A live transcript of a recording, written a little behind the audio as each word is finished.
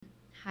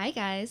Hi,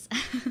 guys.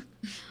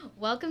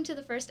 Welcome to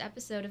the first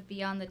episode of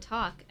Beyond the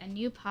Talk, a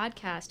new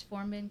podcast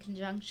formed in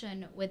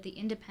conjunction with the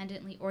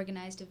independently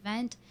organized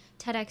event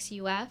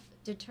TEDxUF,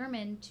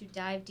 determined to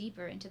dive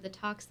deeper into the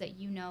talks that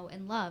you know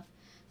and love.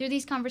 Through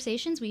these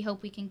conversations, we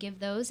hope we can give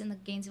those in the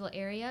Gainesville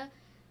area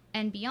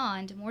and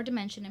beyond more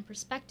dimension and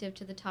perspective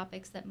to the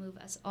topics that move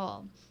us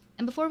all.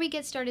 And before we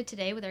get started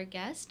today with our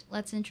guest,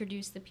 let's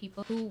introduce the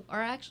people who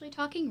are actually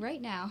talking right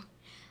now.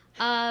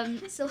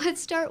 So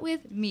let's start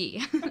with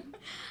me.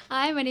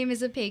 Hi, my name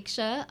is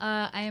Apeksha.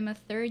 I am a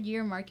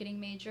third-year marketing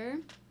major,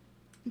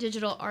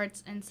 digital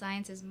arts and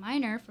sciences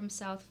minor from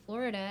South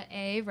Florida,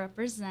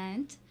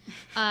 represent.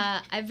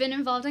 I've been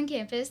involved on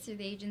campus through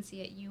the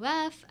agency at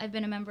UF. I've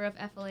been a member of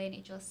FLA and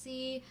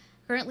HLC,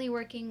 currently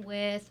working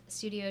with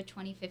Studio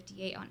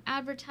 2058 on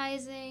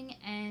advertising,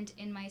 and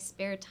in my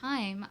spare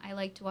time, I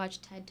like to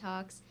watch TED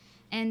Talks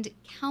and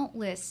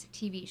countless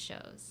TV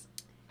shows.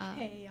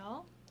 Hey,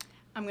 y'all.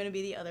 I'm going to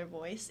be the other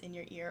voice in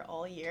your ear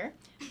all year.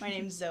 My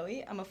name's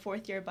Zoe. I'm a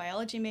fourth-year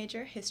biology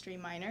major, history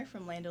minor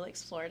from Land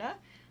O'Lakes, Florida.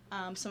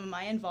 Some of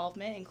my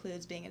involvement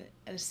includes being an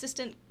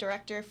assistant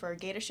director for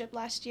Gatorship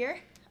last year.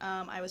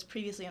 I was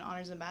previously an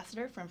honors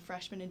ambassador from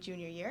freshman and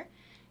junior year,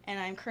 and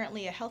I'm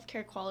currently a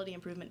healthcare quality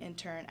improvement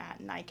intern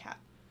at NICAP.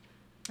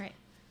 Right.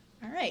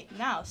 All right,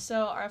 now,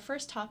 so our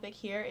first topic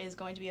here is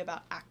going to be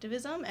about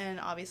activism, and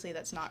obviously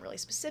that's not really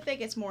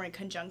specific. It's more in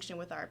conjunction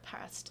with our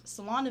past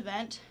salon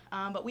event,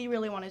 but we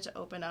really wanted to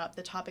open up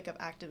the topic of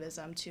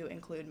activism to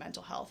include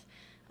mental health,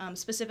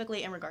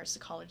 specifically in regards to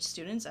college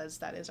students, as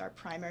that is our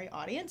primary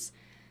audience.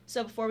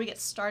 So before we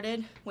get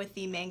started with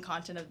the main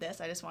content of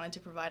this, I just wanted to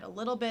provide a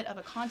little bit of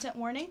a content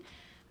warning.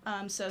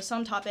 So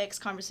some topics,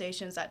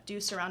 conversations that do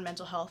surround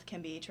mental health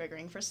can be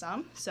triggering for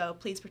some, so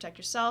please protect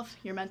yourself.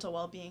 Your mental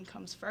well-being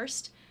comes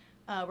first.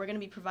 We're going to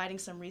be providing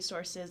some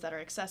resources that are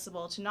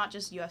accessible to not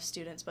just UF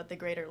students, but the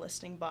greater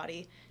listening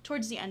body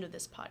towards the end of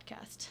this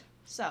podcast.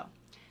 So,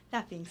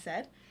 that being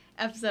said,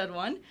 episode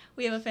 1,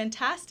 we have a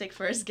fantastic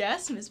first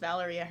guest, Ms.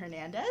 Valeria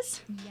Hernandez.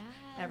 Yeah.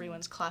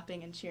 Everyone's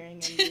clapping and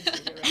cheering and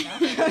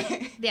right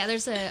now. Yeah,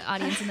 there's an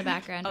audience in the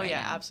background Oh right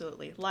yeah, now.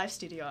 Absolutely. Live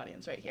studio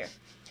audience right here.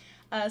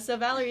 So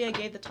Valeria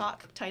gave the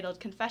talk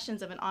titled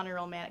Confessions of an Honor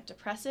Roll Manic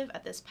Depressive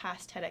at this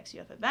past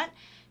TEDxUF event.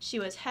 She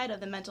was head of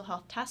the mental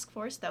health task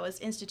force that was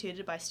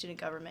instituted by student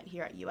government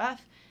here at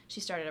UF. She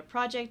started a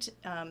project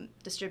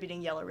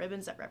distributing yellow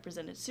ribbons that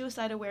represented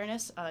suicide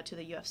awareness to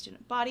the UF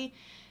student body.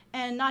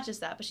 And not just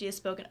that, but she has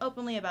spoken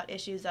openly about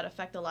issues that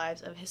affect the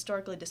lives of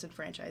historically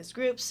disenfranchised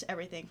groups,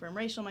 everything from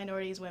racial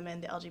minorities, women,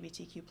 the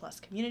LGBTQ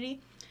plus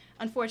community.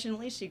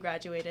 Unfortunately, she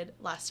graduated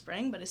last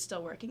spring, but is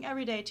still working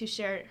every day to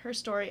share her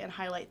story and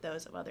highlight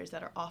those of others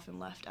that are often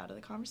left out of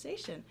the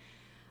conversation.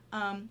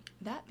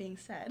 That being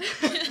said,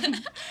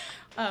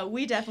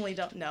 we definitely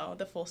don't know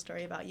the full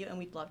story about you, and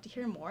we'd love to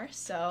hear more.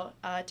 So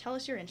tell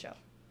us your intro.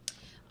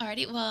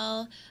 Alrighty,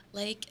 well,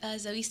 like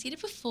Zoe stated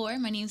before,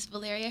 my name's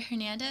Valeria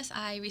Hernandez.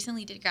 I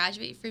recently did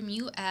graduate from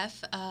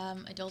UF.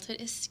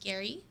 Adulthood is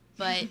scary,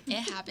 but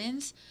it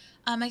happens.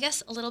 I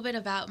guess a little bit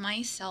about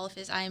myself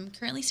is I'm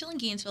currently still in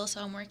Gainesville,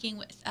 so I'm working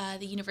with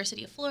the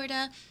University of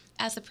Florida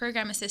as the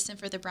program assistant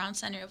for the Brown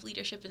Center of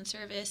Leadership and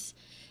Service.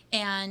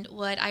 And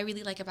what I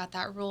really like about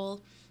that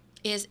role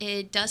is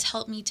it does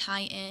help me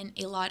tie in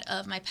a lot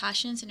of my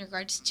passions in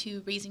regards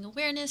to raising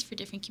awareness for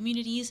different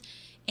communities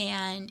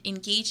and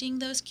engaging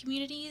those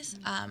communities.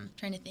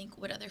 Trying to think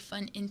what other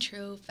fun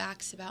intro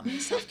facts about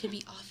myself could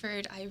be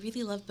offered. I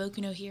really love Boku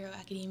no Hero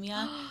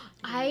Academia.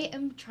 I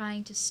am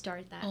trying to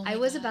start that. Oh I my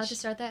was gosh. about to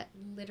start that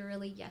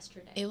literally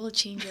yesterday. It will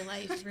change your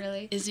life.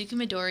 Really? Izuku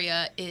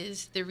Midoriya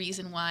is the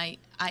reason why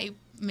I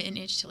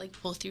managed to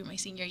pull through my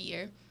senior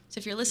year. So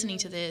if you're listening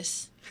to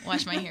this,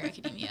 watch My Hero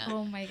Academia.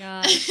 Oh my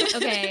gosh.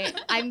 Okay,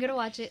 I'm going to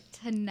watch it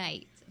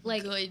tonight.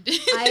 Good.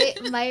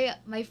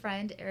 My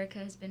friend Erica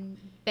has been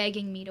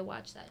begging me to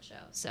watch that show.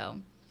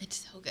 So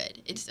It's so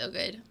good. It's so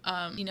good.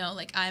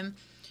 I'm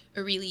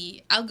a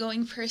really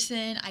outgoing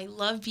person. I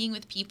love being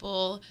with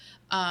people.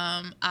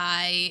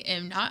 I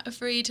am not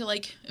afraid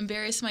to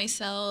embarrass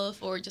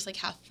myself or just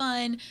have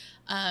fun.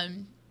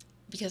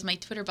 Because my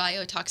Twitter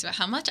bio talks about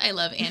how much I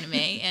love anime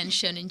and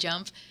Shonen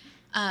Jump.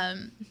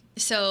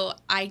 So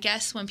I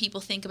guess when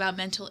people think about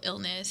mental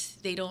illness,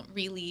 they don't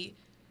really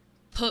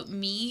put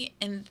me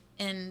and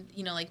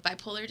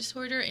bipolar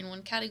disorder in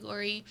one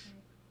category.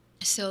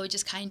 So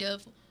just kind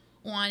of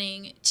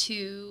wanting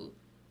to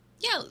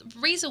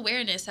raise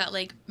awareness that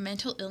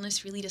mental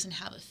illness really doesn't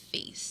have a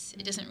face.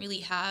 It doesn't really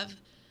have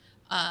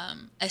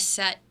a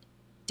set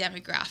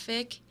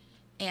demographic.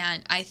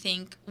 And I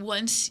think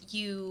once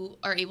you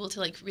are able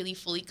to really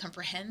fully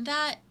comprehend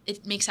that,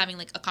 it makes having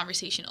a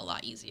conversation a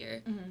lot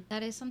easier. Mm-hmm.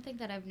 That is something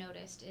that I've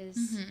noticed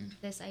is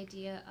this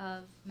idea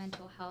of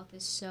mental health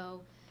is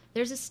so,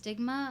 there's a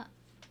stigma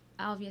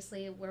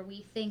obviously where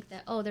we think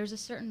that, oh, there's a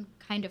certain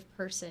kind of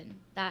person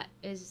that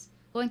is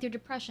going through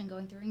depression,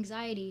 going through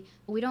anxiety,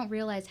 but we don't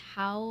realize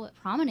how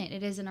prominent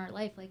it is in our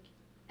life.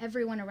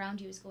 Everyone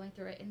around you is going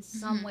through it in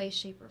some way,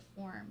 shape, or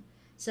form.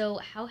 So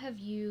how have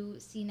you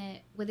seen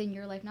it within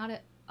your life? Not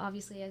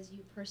obviously as you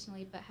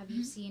personally, but have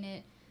you seen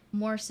it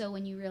more so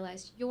when you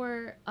realized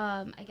your,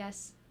 I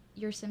guess,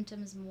 your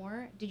symptoms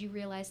more? Did you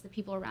realize the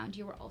people around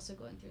you were also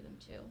going through them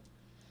too?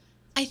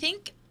 I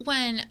think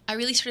when I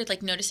really started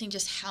like noticing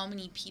just how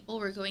many people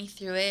were going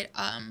through it,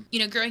 you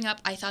know, growing up,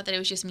 I thought that it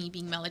was just me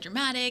being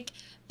melodramatic,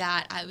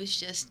 that I was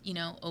just, you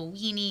know, a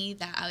weenie,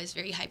 that I was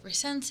very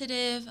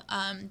hypersensitive,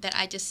 that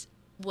I just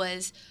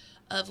was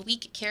of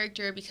weak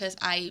character because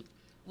I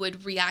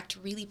would react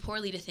really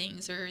poorly to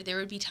things, or there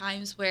would be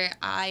times where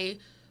I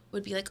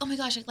would be like, oh my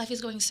gosh, like life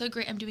is going so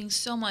great, I'm doing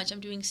so much, I'm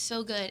doing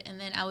so good, and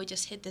then I would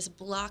just hit this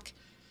block,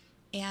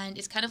 and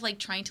it's kind of like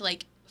trying to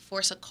like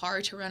force a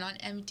car to run on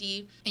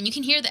empty, and you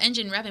can hear the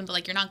engine revving, but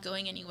like you're not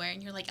going anywhere,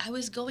 and you're like, I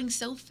was going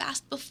so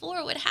fast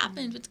before, what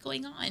happened, what's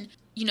going on?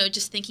 You know,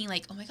 just thinking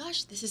like, oh my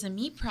gosh, this is a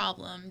me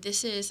problem,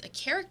 this is a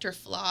character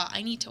flaw,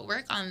 I need to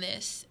work on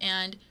this.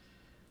 And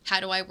how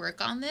do I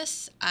work on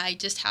this? I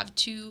just have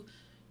to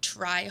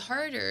try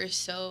harder,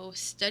 so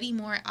study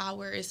more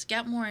hours,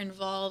 get more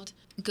involved,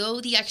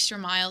 go the extra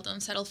mile,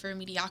 don't settle for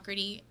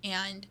mediocrity,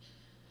 and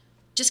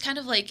just kind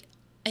of like,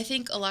 I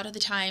think a lot of the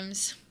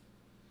times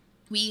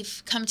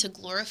we've come to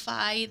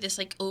glorify this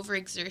like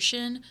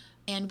overexertion,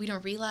 and we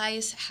don't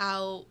realize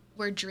how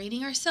we're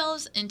draining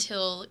ourselves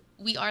until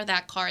we are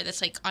that car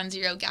that's like on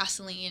zero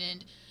gasoline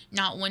and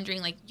not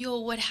wondering like, yo,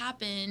 what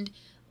happened?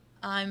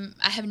 I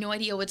have no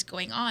idea what's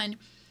going on,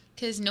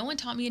 because no one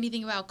taught me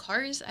anything about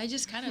cars. I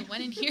just kind of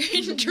went in here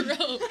and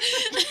drove.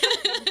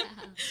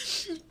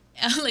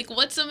 Like,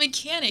 what's a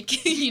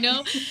mechanic, you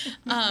know?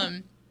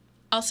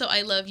 Also,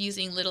 I love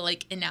using little,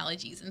 like,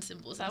 analogies and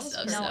symbols and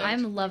stuff. No,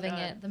 I'm loving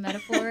it. The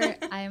metaphor,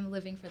 I am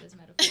living for this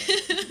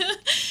metaphor.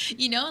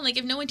 You know, and, like,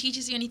 if no one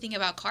teaches you anything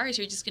about cars,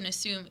 you're just going to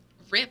assume,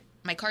 rip,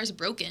 my car's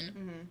broken.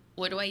 Mm-hmm.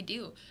 What do I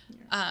do?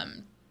 Yeah.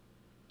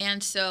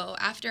 And so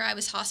after I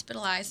was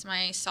hospitalized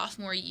my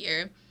sophomore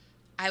year,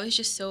 I was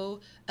just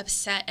so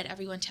upset at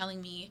everyone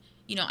telling me,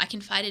 you know, I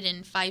confided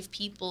in 5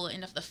 people,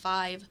 and of the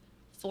 5,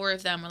 4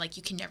 of them were like,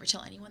 you can never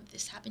tell anyone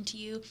this happened to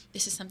you.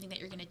 This is something that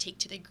you're going to take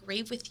to the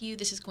grave with you.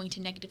 This is going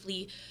to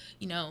negatively,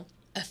 you know,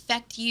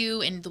 affect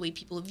you and the way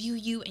people view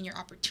you and your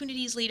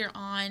opportunities later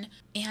on.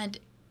 And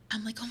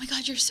I'm like, oh my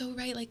God, you're so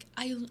right. Like,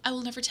 I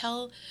will never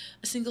tell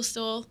a single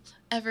soul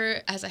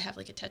ever, as I have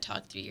like a TED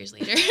Talk 3 years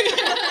later.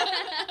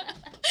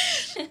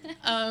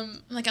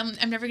 Like,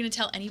 I'm never going to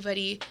tell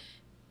anybody.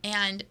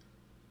 And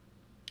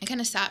I kind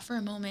of sat for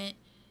a moment,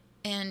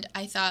 and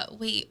I thought,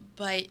 wait,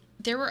 but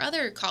there were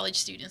other college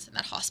students in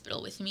that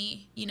hospital with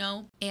me, you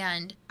know?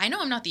 And I know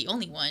I'm not the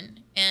only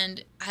one.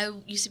 And I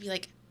used to be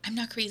like, I'm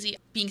not crazy,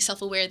 being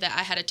self-aware that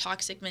I had a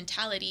toxic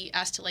mentality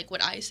as to like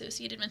what I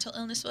associated mental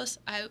illness was.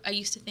 I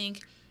used to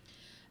think,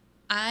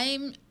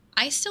 I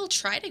still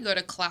try to go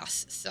to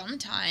class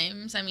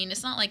sometimes. I mean,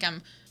 it's not like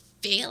I'm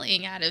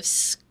failing out of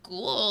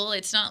school.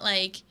 It's not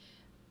like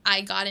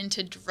I got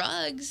into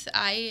drugs.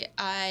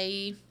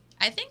 I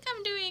think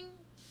I'm doing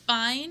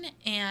fine,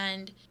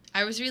 and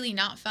I was really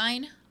not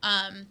fine.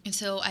 And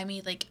so I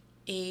made like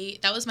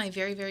that was my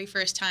very, very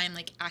first time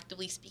like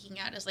actively speaking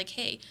out. I was like,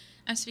 hey,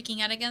 I'm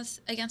speaking out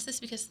against this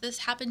because this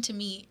happened to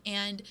me.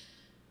 And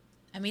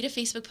I made a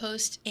Facebook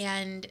post,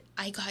 and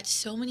I got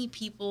so many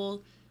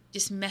people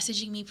just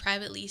messaging me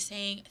privately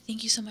saying,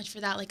 thank you so much for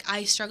that. Like,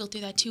 I struggled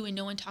through that too, and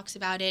no one talks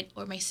about it.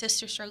 Or my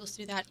sister struggles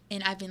through that,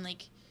 and I've been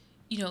like,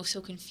 you know,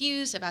 so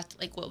confused about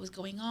like what was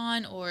going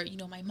on. Or, you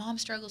know, my mom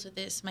struggles with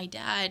this, my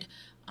dad,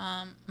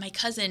 my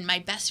cousin, my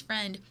best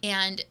friend.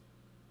 And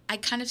I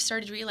kind of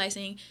started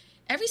realizing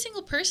every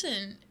single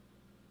person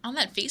on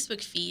that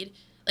Facebook feed,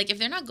 like if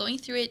they're not going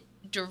through it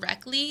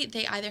directly,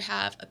 they either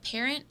have a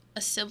parent,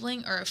 a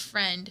sibling, or a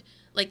friend,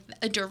 like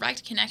a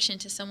direct connection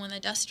to someone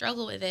that does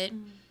struggle with it.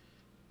 Mm.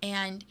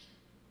 And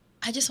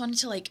I just wanted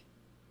to like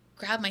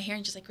grab my hair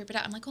and just like rip it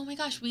out. I'm like, oh my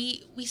gosh,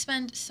 we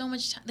spend so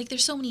much time, like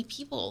there's so many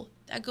people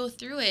that go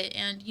through it,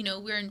 and you know,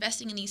 we're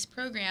investing in these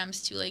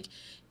programs to like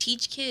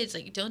teach kids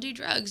like don't do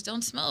drugs,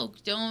 don't smoke,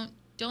 don't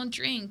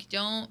drink,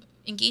 don't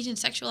engage in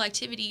sexual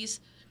activities.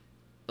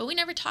 But we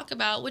never talk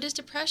about, what does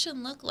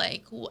depression look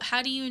like?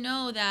 How do you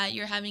know that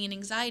you're having an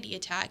anxiety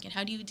attack, and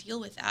how do you deal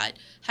with that?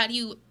 How do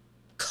you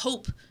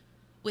cope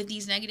with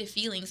these negative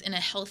feelings in a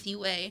healthy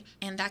way?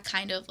 And that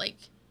kind of like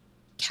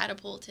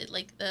catapulted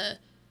like the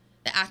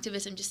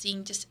activism, just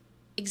seeing just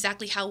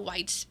exactly how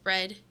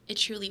widespread it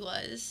truly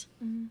was.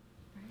 Mm-hmm.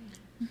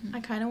 Mm-hmm.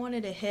 I kind of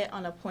wanted to hit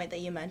on a point that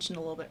you mentioned a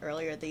little bit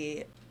earlier,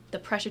 the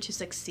pressure to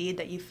succeed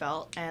that you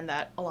felt and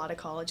that a lot of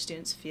college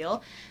students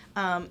feel.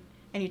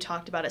 And you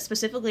talked about it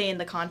specifically in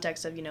the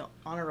context of, you know,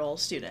 honor roll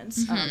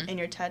students in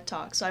your TED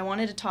Talk. So I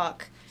wanted to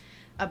talk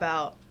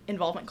about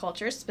involvement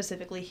culture,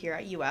 specifically here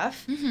at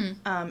UF,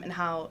 and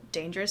how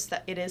dangerous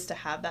that it is to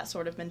have that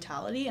sort of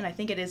mentality. And I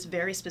think it is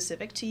very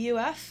specific to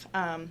UF.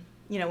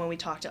 You know, when we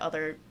talk to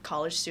other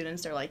college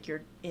students, they're like,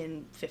 you're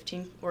in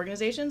 15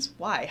 organizations?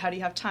 Why? How do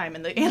you have time?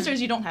 And the answer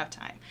is you don't have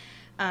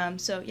time.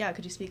 So yeah,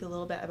 could you speak a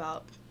little bit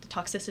about the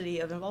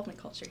toxicity of involvement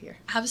culture here?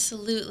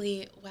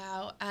 Absolutely.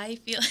 Wow. I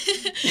feel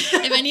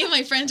if any of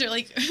my friends are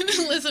like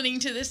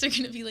listening to this, they're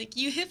going to be like,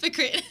 you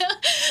hypocrite.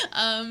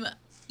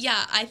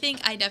 Yeah, I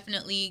think I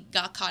definitely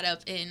got caught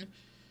up in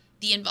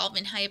the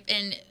involvement hype,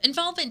 and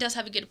involvement does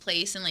have a good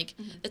place in like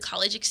the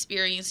college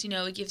experience.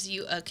 It gives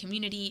you a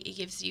community, it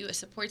gives you a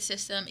support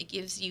system, it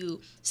gives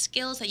you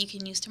skills that you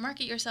can use to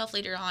market yourself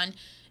later on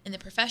in the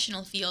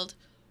professional field.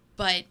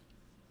 But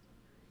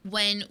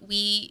when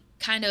we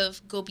kind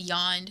of go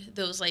beyond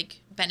those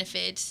like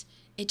benefits,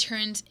 it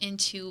turns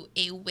into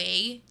a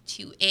way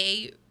to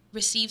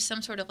receive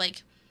some sort of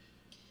like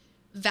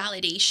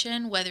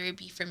validation, whether it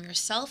be from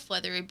yourself,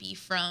 whether it be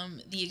from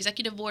the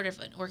executive board of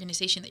an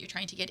organization that you're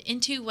trying to get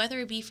into, whether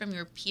it be from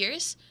your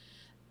peers.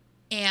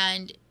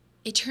 And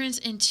it turns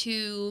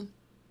into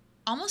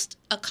almost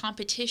a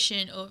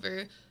competition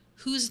over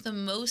who's the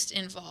most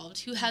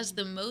involved, who has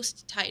the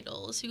most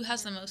titles, who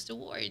has the most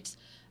awards.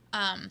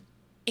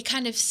 It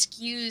kind of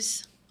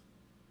skews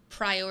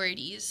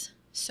priorities.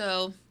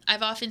 So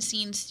I've often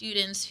seen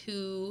students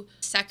who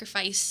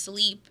sacrifice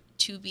sleep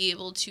to be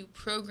able to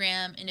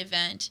program an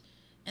event,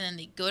 and then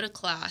they go to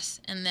class,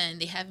 and then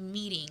they have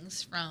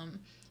meetings from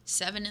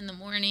 7 in the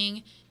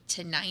morning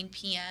to 9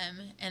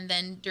 p.m. And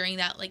then during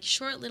that like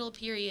short little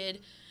period,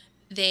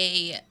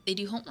 they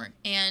do homework,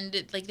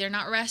 and like they're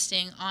not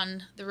resting.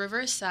 On the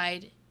reverse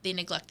side, they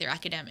neglect their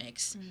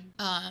academics.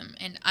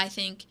 And I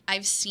think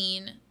I've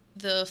seen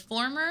the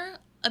former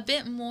a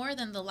bit more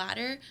than the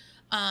latter,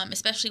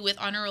 especially with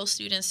honor roll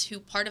students who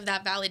part of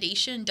that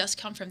validation does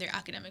come from their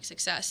academic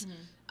success.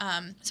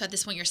 So at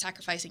this point, you're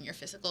sacrificing your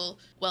physical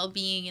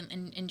well-being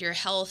and your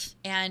health.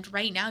 And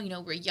right now,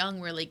 we're young.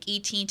 We're like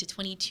 18 to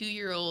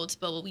 22-year-olds.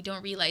 But what we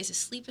don't realize is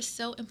sleep is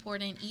so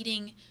important.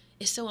 Eating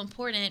is so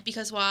important,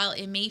 because while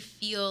it may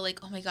feel like,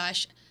 oh my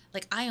gosh,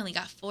 like I only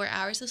got 4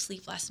 hours of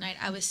sleep last night,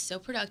 I was so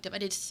productive, I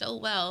did so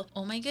well.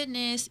 Oh my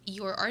goodness,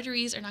 your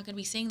arteries are not going to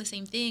be saying the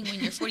same thing when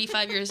you're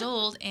 45 years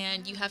old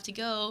and you have to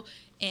go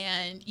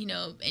and,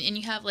 and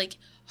you have like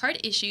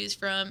heart issues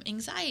from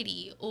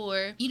anxiety,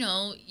 or,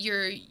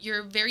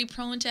 you're very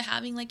prone to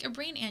having like a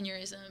brain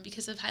aneurysm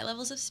because of high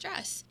levels of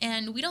stress.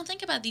 And we don't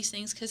think about these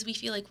things because we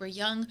feel like we're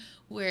young,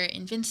 we're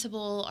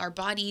invincible, our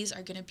bodies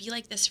are going to be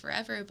like this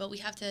forever, but we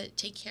have to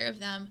take care of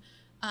them.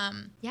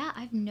 Yeah,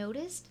 I've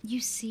noticed you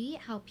see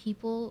how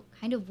people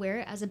kind of wear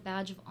it as a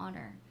badge of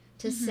honor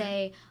to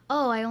say,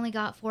 oh, I only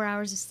got 4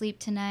 hours of sleep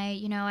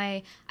tonight.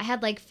 I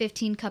had like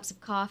 15 cups of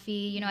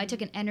coffee. I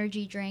took an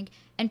energy drink.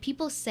 And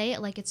people say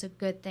it like it's a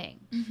good thing.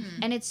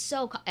 And it's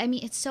so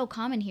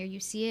common here.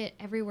 You see it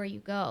everywhere you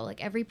go.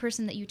 Like every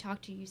person that you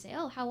talk to, you say,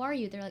 oh, how are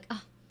you? They're like,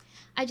 oh,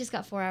 I just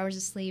got 4 hours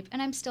of sleep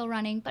and I'm still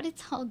running, but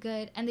it's all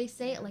good. And they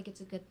say it like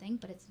it's a good thing,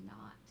 but it's not.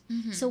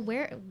 So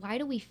why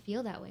do we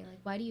feel that way? Like,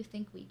 why do you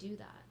think we do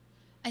that?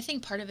 I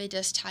think part of it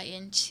does tie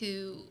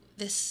into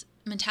this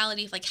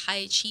mentality of like high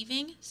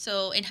achieving.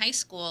 So in high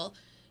school,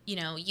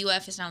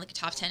 UF is not like a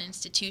top 10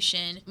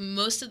 institution.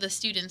 Most of the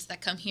students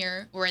that come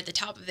here were at the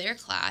top of their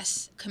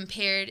class.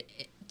 Compared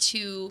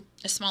to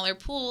a smaller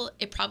pool,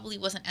 it probably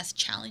wasn't as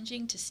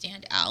challenging to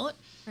stand out.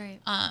 Right.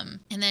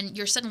 And then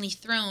you're suddenly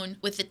thrown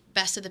with the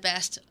best of the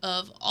best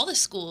of all the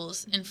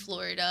schools in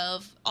Florida,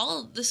 of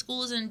all the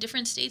schools in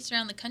different states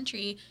around the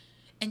country.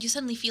 And you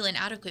suddenly feel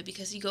inadequate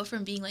because you go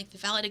from being like the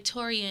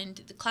valedictorian,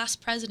 the class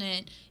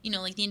president,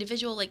 like the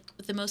individual like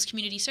with the most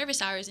community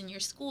service hours in your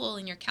school,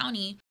 in your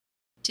county,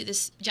 to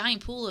this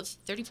giant pool of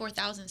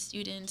 34,000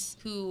 students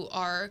who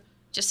are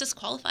just as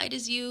qualified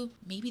as you.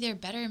 Maybe they're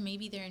better,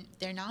 maybe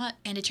they're not.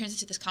 And it turns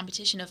into this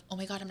competition of, oh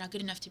my God, I'm not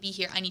good enough to be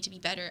here. I need to be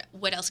better.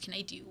 What else can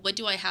I do? What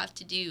do I have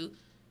to do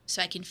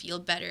so I can feel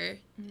better?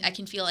 I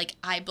can feel like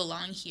I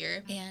belong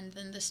here. And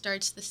then this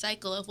starts the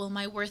cycle of, well,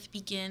 my worth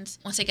begins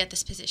once I get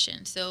this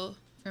position. So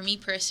for me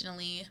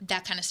personally,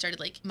 that kind of started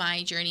like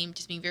my journey,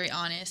 just being very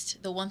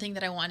honest. The one thing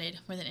that I wanted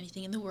more than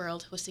anything in the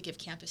world was to give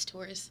campus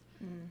tours.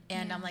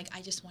 And I'm like,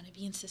 I just want to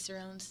be in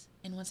Cicerones.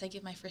 And once I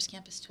give my first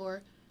campus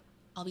tour,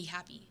 I'll be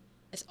happy.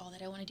 That's all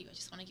that I want to do. I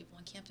just want to give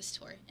one campus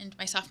tour. And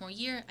my sophomore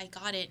year, I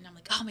got it. And I'm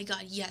like, oh my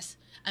God, yes,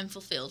 I'm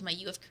fulfilled. My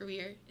UF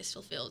career is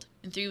fulfilled.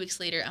 And 3 weeks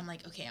later, I'm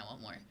like, okay, I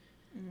want more.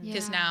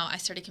 Because now I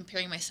started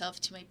comparing myself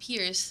to my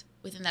peers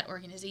within that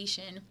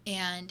organization.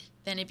 And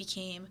then it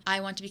became, I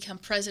want to become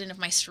president of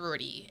my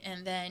sorority.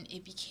 And then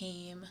it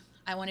became,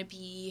 I want to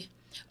be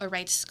a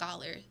Rights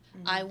Scholar.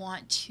 I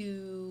want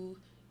to,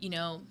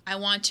 I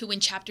want to win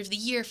chapter of the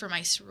year for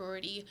my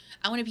sorority.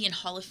 I want to be in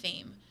Hall of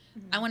Fame.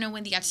 I want to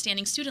win the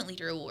Outstanding Student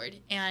Leader Award.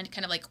 And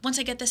kind of like, once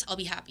I get this, I'll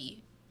be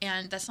happy.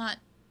 And that's not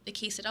the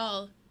case at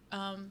all.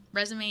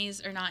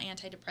 Resumes are not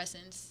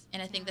antidepressants.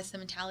 And I think that's the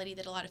mentality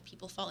that a lot of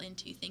people fall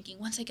into, thinking,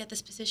 once I get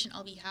this position,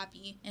 I'll be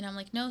happy. And I'm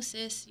like, no,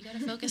 sis, you got to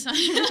focus on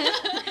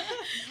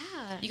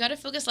You got to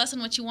focus less on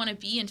what you want to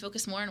be and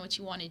focus more on what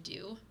you want to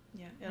do.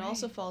 Yeah, it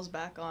also falls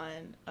back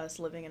on us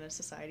living in a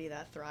society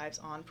that thrives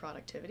on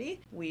productivity.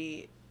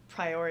 We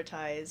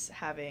prioritize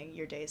having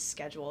your days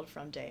scheduled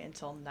from day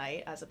until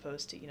night as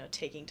opposed to,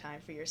 taking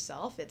time for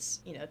yourself. It's,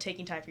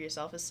 taking time for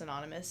yourself is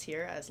synonymous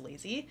here as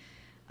lazy.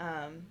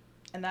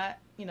 And that,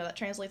 that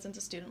translates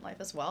into student life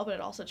as well, but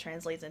it also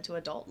translates into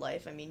adult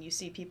life. I mean, you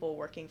see people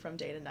working from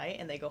day to night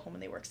and they go home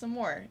and they work some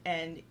more.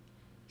 And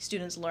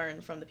students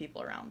learn from the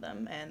people around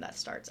them, and that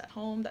starts at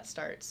home, that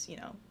starts,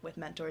 with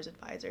mentors,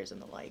 advisors,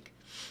 and the like.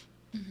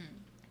 Mm-hmm.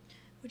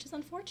 Which is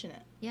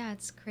unfortunate. Yeah,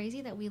 it's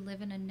crazy that we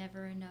live in a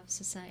never enough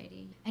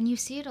society. And you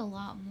see it a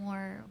lot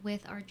more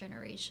with our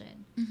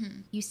generation.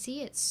 Mm-hmm. You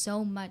see it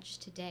so much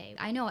today.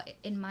 I know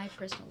in my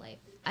personal life,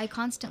 I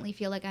constantly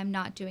feel like I'm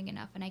not doing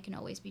enough and I can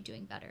always be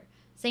doing better.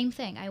 Same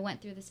thing. I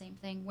went through the same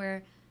thing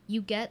where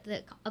you get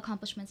the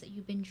accomplishments that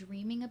you've been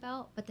dreaming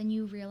about, but then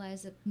you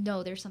realize that,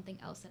 no, there's something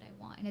else that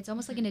I want. And it's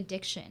almost like an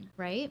addiction,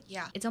 right?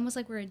 Yeah. It's almost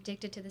like we're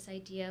addicted to this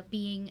idea of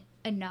being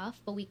enough,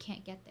 but we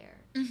can't get there.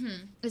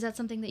 Mm-hmm. Is that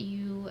something that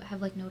you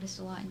have, like, noticed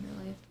a lot in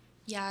your life?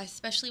 Yeah,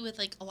 especially with,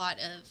 like, a lot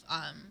of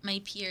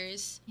my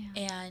peers. Yeah.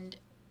 And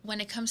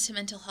when it comes to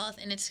mental health,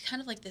 and it's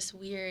kind of like this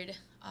weird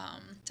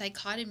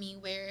dichotomy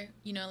where,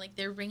 like,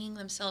 they're wringing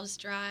themselves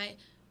dry,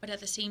 but at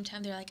the same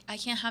time, they're like, I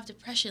can't have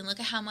depression. Look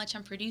at how much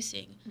I'm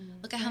producing.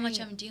 Look at how much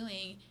I'm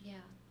doing. Yeah.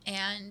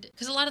 And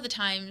because a lot of the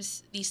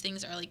times, these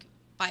things are, like,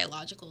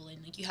 biological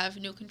and, like, you have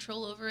no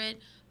control over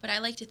it. But I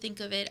like to think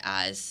of it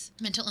as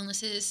mental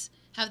illnesses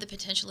have the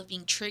potential of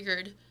being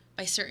triggered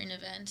by certain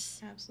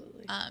events.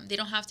 Absolutely. They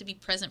don't have to be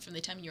present from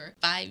the time you're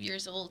 5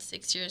 years old,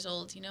 6 years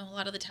old. A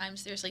lot of the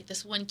times there's, like,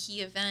 this one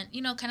key event,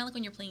 kind of like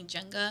when you're playing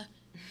Jenga.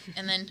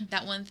 And then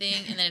that one thing,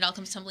 and then it all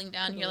comes tumbling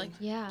down. And you're like,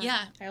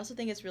 yeah. I also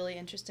think it's really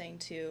interesting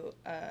to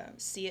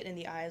see it in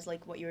the eyes,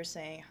 like what you were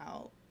saying,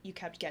 how you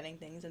kept getting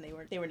things and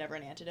they were never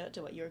an antidote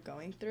to what you were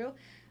going through.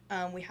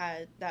 We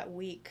had that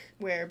week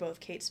where both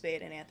Kate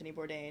Spade and Anthony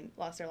Bourdain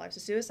lost their lives to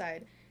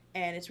suicide.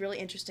 And it's really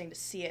interesting to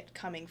see it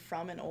coming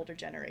from an older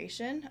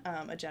generation,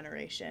 a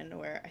generation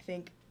where I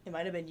think it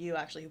might have been you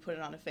actually who put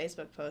it on a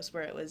Facebook post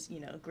where it was,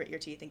 grit your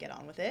teeth and get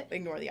on with it,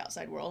 ignore the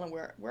outside world. And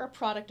we're a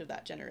product of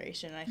that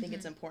generation. And I think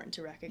it's important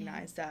to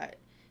recognize that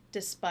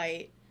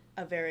despite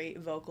a very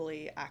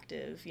vocally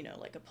active,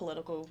 like a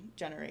political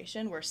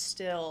generation, we're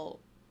still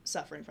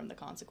suffering from the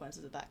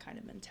consequences of that kind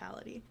of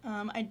mentality.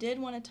 I did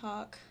want to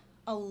talk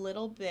a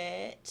little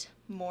bit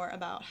more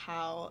about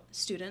how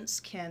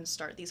students can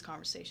start these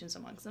conversations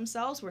amongst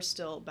themselves. We're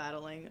still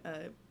battling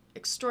an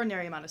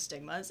extraordinary amount of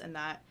stigmas, and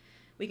that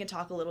we can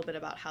talk a little bit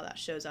about how that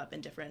shows up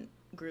in different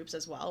groups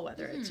as well,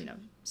 whether it's,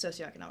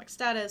 socioeconomic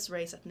status,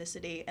 race,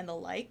 ethnicity, and the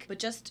like. But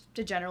just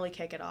to generally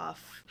kick it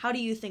off, how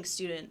do you think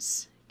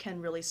students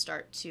can really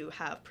start to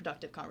have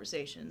productive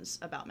conversations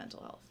about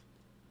mental health?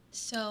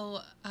 So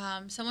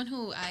someone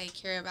who I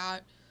care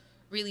about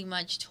really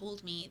much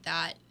told me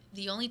that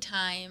the only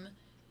time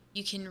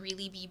you can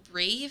really be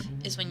brave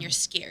is when you're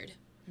scared.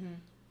 Mm-hmm.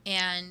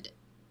 And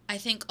I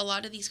think a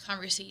lot of these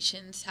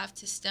conversations have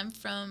to stem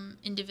from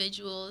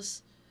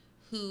individuals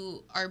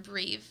who are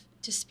brave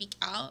to speak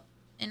out.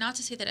 And not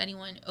to say that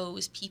anyone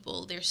owes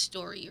people their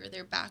story or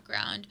their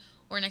background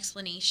or an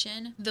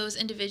explanation. Those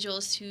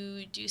individuals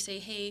who do say,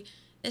 hey,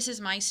 this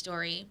is my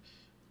story,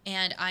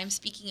 and I'm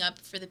speaking up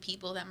for the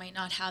people that might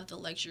not have the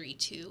luxury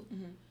to.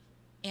 Mm-hmm.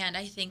 And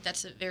I think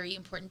that's a very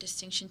important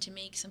distinction to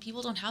make. Some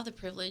people don't have the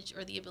privilege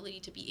or the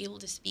ability to be able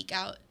to speak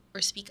out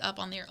or speak up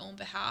on their own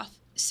behalf.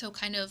 So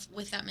kind of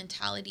with that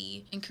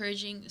mentality,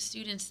 encouraging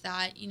students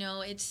that,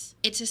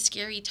 it's a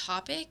scary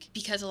topic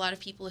because a lot of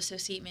people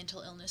associate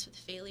mental illness with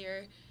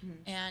failure,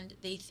 and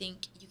they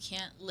think you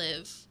can't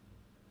live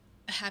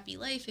a happy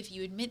life if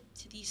you admit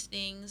to these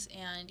things.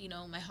 And,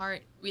 my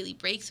heart really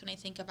breaks when I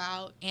think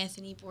about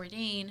Anthony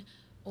Bourdain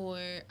or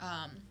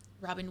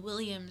Robin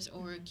Williams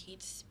or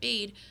Kate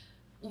Spade,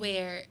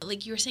 where,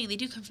 like you were saying, they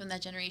do come from that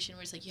generation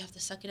where it's like, you have to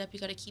suck it up, you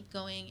got to keep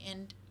going,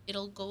 and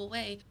it'll go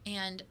away.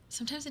 And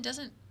sometimes it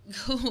doesn't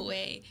go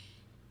away.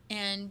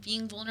 And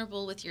being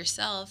vulnerable with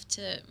yourself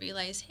to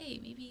realize, hey,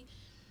 maybe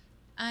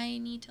I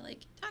need to,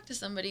 talk to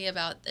somebody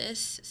about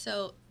this.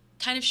 So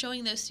kind of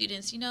showing those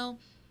students,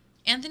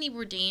 Anthony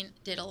Bourdain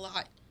did a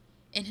lot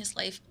in his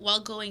life while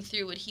going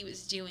through what he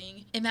was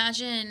doing.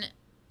 Imagine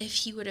if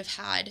he would have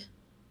had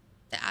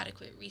the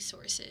adequate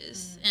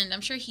resources. And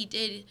I'm sure he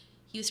did.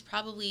 He was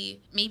probably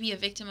maybe a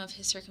victim of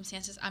his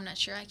circumstances. I'm not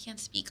sure. I can't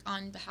speak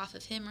on behalf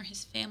of him or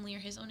his family or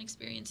his own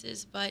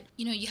experiences. But,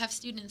 you have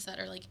students that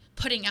are,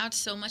 putting out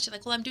so much.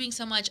 Well, I'm doing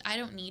so much. I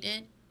don't need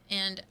it.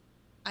 And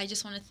I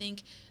just want to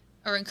think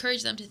or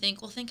encourage them to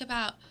think, well, think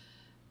about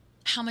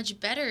how much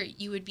better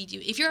you would be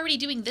doing. If you're already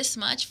doing this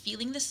much,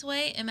 feeling this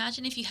way,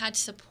 imagine if you had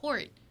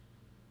support.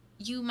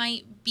 You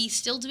might be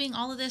still doing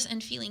all of this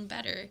and feeling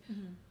better.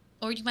 Mm-hmm.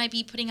 Or you might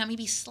be putting out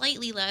maybe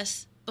slightly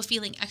less, but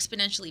feeling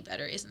exponentially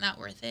better. Isn't that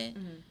worth it?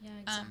 Mm-hmm. Yeah,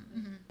 exactly.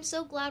 I'm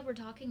so glad we're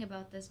talking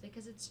about this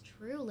because it's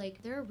true.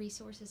 There are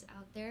resources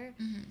out there,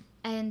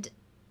 and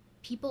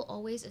people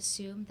always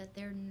assume that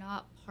they're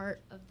not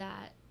part of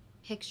that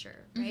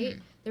picture, right?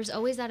 There's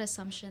always that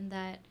assumption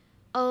that,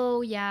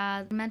 oh,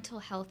 yeah, mental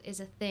health is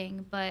a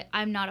thing, but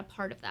I'm not a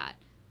part of that.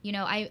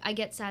 I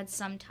get sad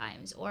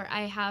sometimes, or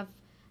I have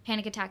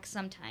panic attacks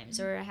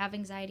sometimes, or I have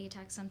anxiety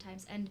attacks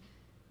sometimes, and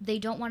they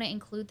don't want to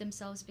include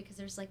themselves because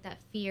there's, that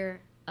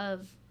fear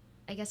of,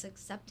 I guess,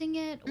 accepting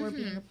it or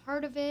being a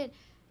part of it.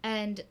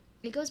 And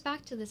it goes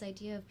back to this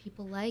idea of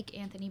people like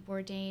Anthony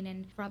Bourdain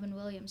and Robin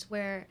Williams,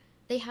 where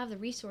they have the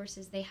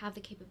resources, they have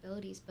the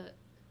capabilities, but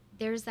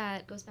there's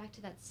that, goes back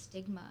to that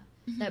stigma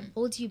Mm-hmm. that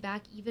holds you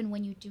back even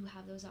when you do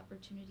have those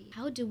opportunities.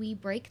 How do we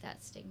break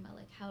that stigma?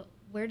 Like,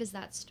 where does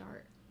that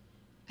start?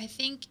 I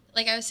think,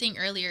 like I was saying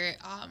earlier,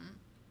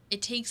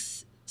 it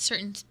takes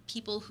certain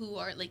people who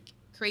are like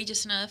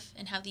courageous enough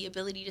and have the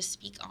ability to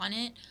speak on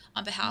it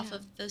on behalf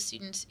of those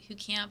students who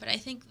can't. But I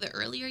think the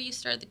earlier you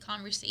start the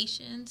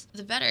conversations,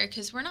 the better,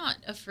 because we're not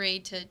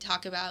afraid to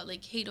talk about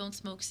like, hey, don't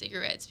smoke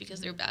cigarettes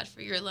because they're bad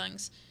for your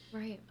lungs.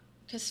 Right.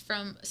 Because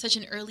from such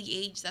an early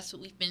age, that's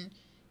what we've been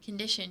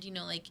conditioned, you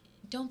know, like,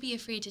 don't be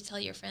afraid to tell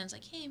your friends,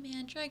 like, hey,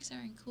 man, drugs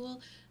aren't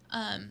cool.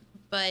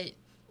 But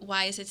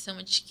why is it so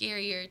much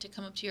scarier to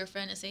come up to your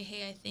friend and say,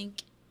 hey, I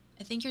think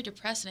you're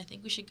depressed and I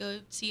think we should go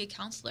see a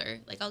counselor.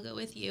 Like, I'll go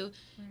with you.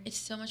 Right. It's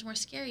so much more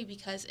scary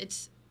because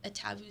it's a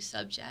taboo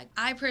subject.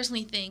 I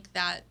personally think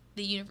that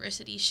the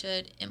university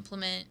should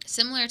implement,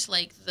 similar to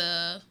like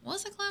what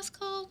was the class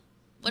called?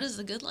 What is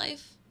the Good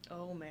Life?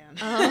 Oh, man.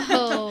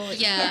 Oh,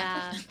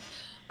 yeah.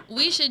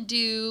 We should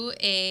do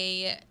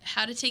a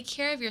how to take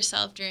care of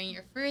yourself during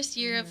your first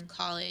year of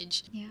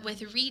college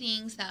with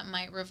readings that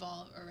might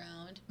revolve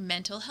around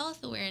mental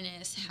health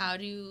awareness. How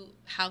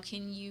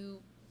can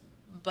you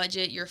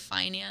budget your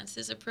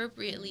finances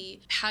appropriately?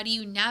 How do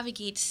you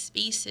navigate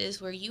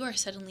spaces where you are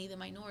suddenly the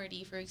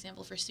minority, for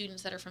example, for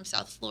students that are from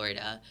South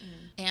Florida?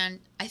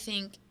 And I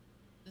think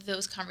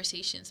those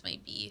conversations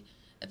might be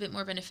a bit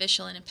more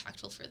beneficial and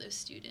impactful for those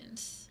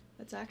students.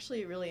 That's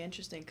actually really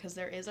interesting because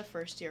there is a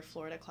first-year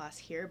Florida class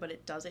here, but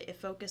it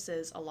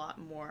focuses a lot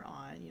more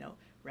on, you know,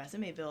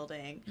 resume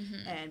building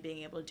and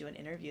being able to do an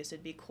interview. So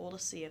it'd be cool to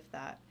see if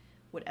that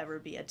would ever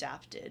be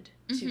adapted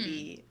to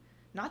be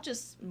not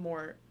just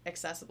more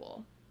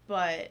accessible,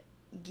 but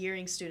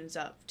gearing students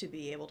up to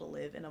be able to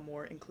live in a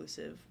more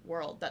inclusive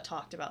world that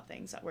talked about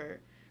things that were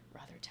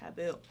rather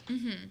taboo.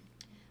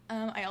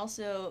 I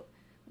also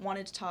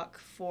wanted to talk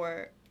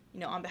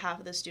on behalf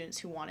of the students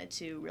who wanted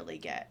to really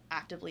get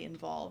actively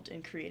involved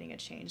in creating a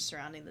change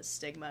surrounding the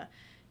stigma.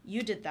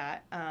 You did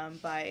that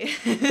by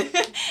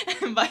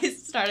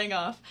starting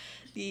off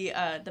the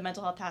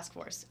mental health task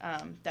force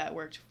that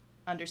worked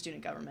under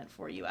student government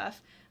for UF.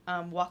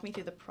 Walk me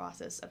through the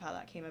process of how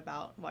that came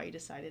about, why you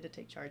decided to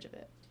take charge of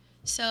it.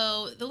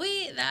 So the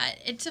way that,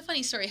 it's a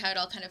funny story how it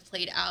all kind of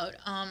played out.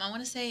 I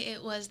want to say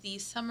it was the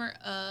summer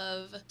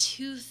of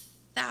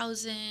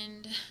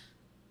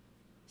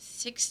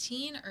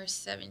 2016 or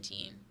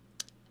 17.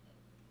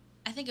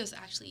 I think it was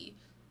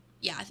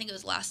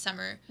last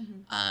summer,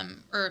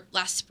 or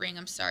last spring,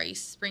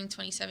 spring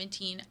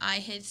 2017. I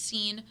had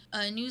seen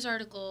a news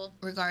article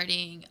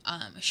regarding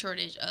a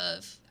shortage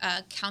of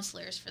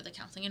counselors for the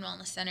Counseling and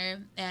Wellness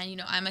Center. And, you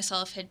know, I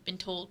myself had been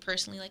told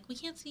personally, like, we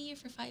can't see you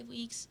for 5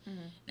 weeks.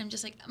 And I'm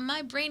just like,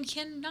 my brain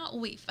cannot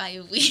wait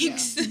 5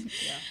 weeks.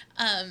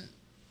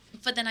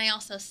 But then I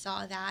also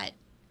saw that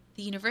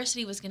the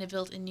university was going to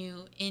build a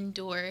new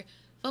indoor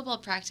football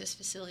practice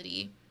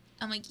facility.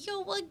 I'm like,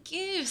 yo, what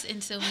gives?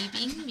 And so me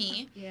being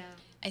me,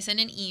 I sent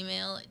an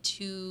email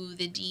to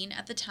the dean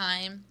at the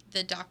time,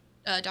 the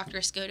Dr.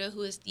 Escoto,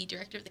 who is the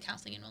director of the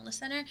Counseling and Wellness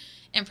Center,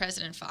 and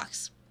President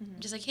Fox.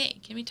 Just like, hey,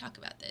 can we talk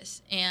about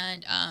this?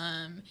 And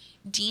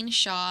Dean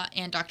Shaw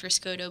and Dr.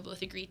 Escoto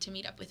both agreed to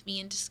meet up with me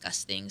and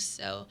discuss things.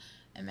 So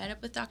I met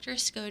up with Dr.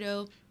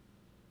 Escoto.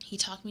 He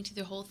talked me through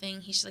the whole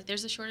thing. He's just like,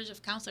 there's a shortage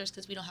of counselors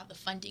because we don't have the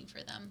funding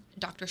for them.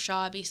 Dr.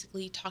 Shaw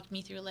basically talked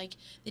me through like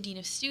the dean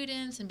of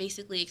students and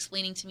basically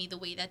explaining to me the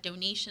way that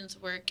donations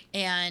work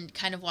and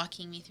kind of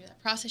walking me through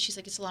that process. She's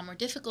like, it's a lot more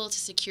difficult to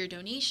secure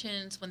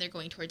donations when they're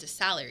going towards a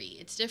salary.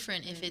 It's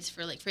different if it's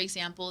for, like, for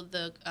example,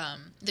 the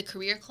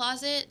career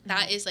closet.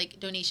 That is like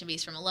donation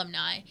based from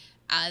alumni,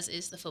 as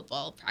is the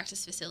football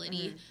practice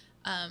facility.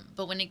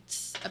 But when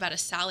it's about a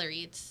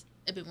salary, it's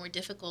a bit more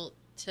difficult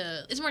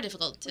to do it.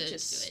 Which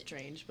is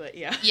strange, but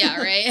yeah.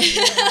 Yeah, right?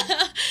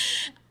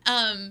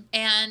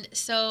 And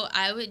so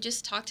I would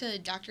just talk to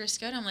Dr.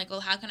 Escoto. I'm like,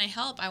 well, how can I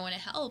help? I want to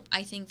help.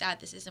 I think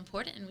that this is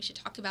important and we should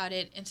talk about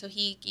it. And so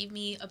he gave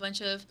me a bunch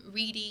of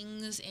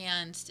readings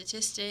and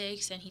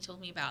statistics, and he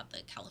told me about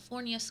the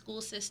California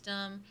school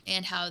system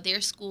and how their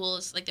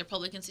schools, like their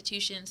public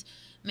institutions,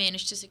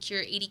 managed to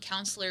secure 80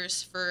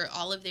 counselors for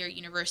all of their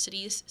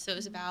universities. So it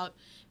was about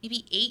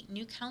maybe 8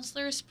 new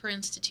counselors per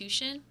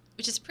institution,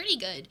 which is pretty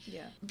good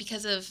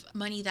because of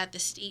money that the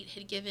state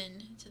had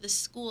given to the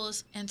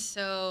schools. And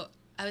so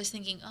I was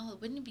thinking, oh,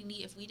 wouldn't it be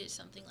neat if we did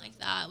something like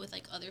that with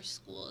like other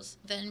schools?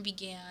 Then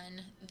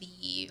began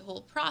the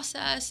whole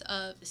process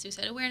of the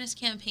suicide awareness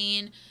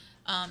campaign.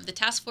 The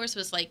task force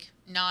was like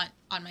not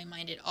on my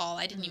mind at all.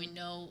 I didn't even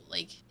know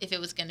like if it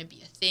was going to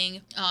be a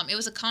thing. It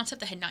was a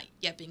concept that had not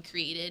yet been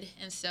created.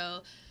 And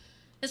so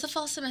as the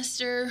fall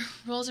semester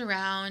rolls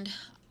around,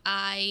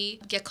 I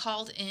get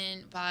called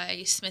in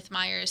by Smith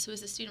Myers, who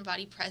was the student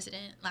body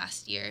president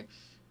last year.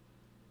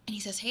 And he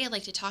says, hey, I'd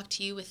like to talk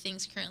to you with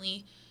things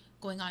currently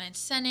going on in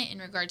Senate in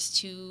regards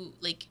to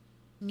like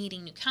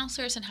needing new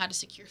counselors and how to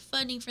secure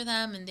funding for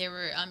them. And there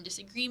were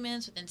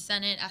disagreements within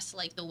Senate as to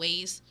like the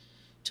ways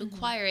to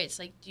acquire it. It's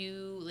like,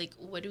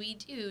 what do we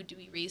do? Do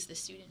we raise the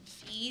student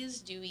fees?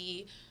 Do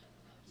we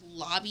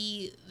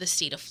lobby the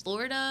state of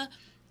Florida?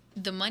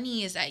 The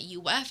money is at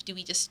UF. Do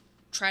we just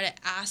try to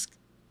ask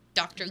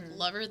Dr.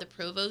 Glover, the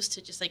provost,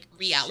 to just like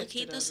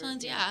reallocate those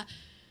funds? Yeah.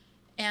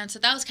 And so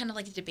that was kind of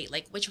like a debate,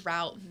 like which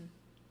route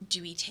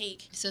do we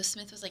take? So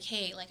Smith was like,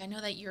 hey, like I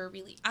know that you're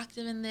really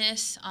active in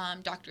this.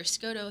 Dr.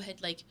 Scotto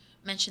had like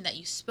mentioned that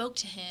you spoke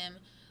to him.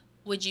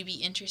 Would you be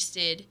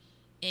interested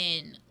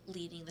in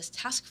leading this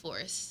task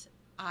force?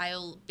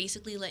 I'll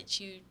basically let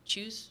you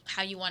choose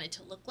how you want it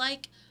to look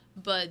like,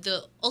 but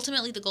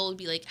ultimately the goal would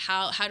be like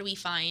how do we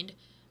find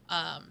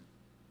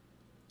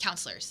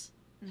counselors?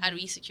 How do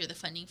we secure the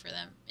funding for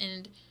them?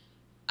 And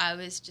I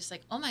was just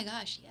like, oh my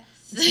gosh,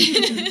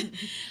 yes.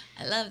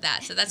 I love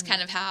that. So that's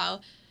kind of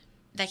how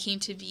that came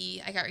to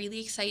be. I got really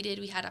excited.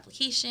 We had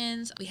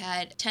applications. We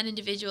had 10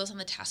 individuals on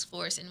the task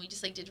force, and we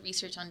just like did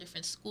research on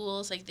different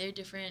schools, like their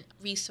different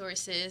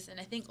resources. And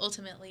I think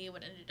ultimately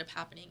what ended up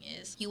happening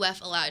is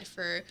UF allowed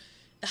for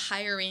the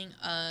hiring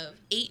of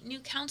 8 new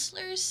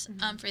counselors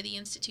for the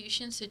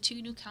institution, so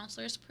 2 new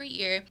counselors per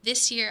year.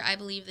 This year, I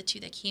believe the 2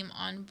 that came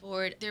on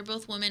board, they're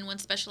both women. One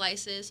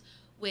specializes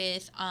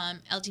with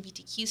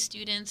LGBTQ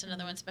students,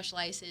 another one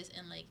specializes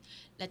in like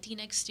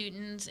Latinx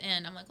students,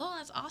 and I'm like, oh,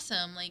 that's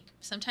awesome. Like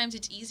sometimes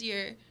it's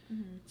easier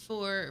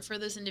for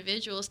those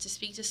individuals to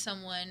speak to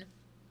someone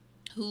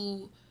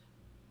who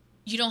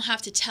you don't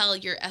have to tell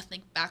your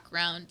ethnic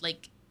background,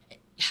 like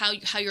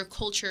how your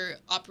culture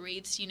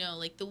operates, you know,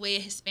 like the way a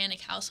Hispanic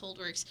household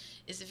works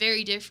is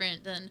very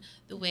different than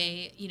the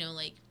way, you know,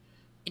 like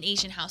an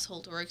Asian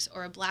household works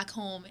or a Black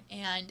home.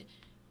 And,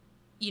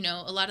 you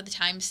know, a lot of the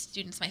times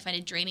students might find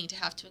it draining to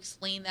have to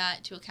explain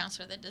that to a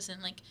counselor that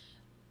doesn't like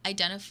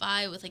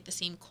identify with like the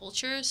same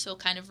culture. So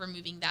kind of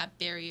removing that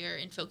barrier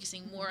and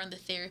focusing more on the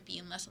therapy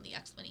and less on the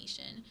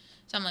explanation.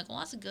 So I'm like, well,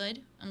 that's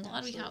good. I'm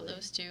glad we have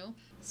those 2.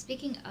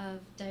 Speaking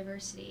of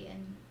diversity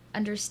and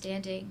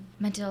understanding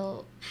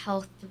mental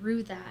health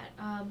through that,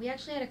 we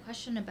actually had a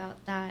question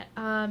about that.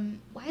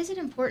 Why is it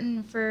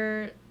important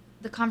for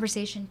the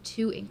conversation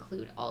to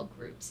include all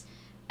groups?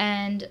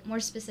 And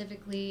more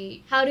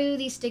specifically, how do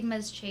these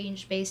stigmas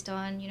change based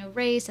on, you know,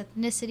 race,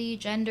 ethnicity,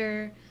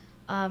 gender,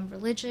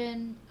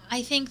 religion?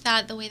 I think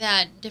that the way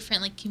that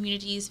different like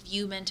communities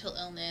view mental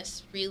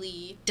illness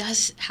really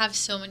does have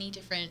so many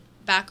different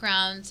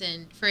backgrounds.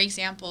 And for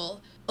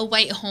example, a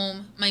white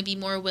home might be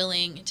more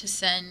willing to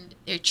send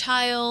their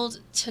child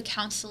to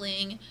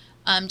counseling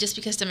just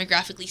because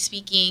demographically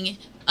speaking,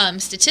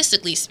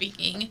 statistically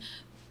speaking,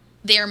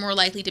 they are more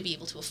likely to be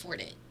able to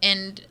afford it.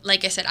 And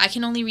like I said, I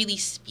can only really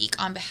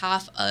speak on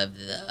behalf of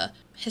the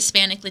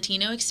Hispanic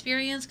Latino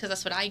experience because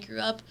that's what I grew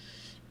up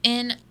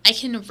in. I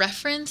can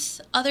reference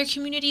other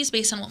communities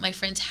based on what my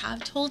friends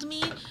have told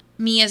me.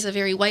 Me as a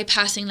very white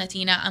passing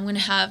Latina, I'm going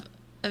to have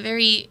a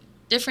very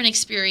different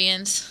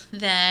experience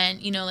than,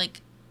 you know,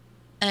 like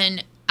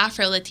an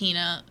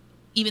Afro-Latina,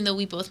 even though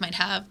we both might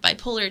have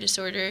bipolar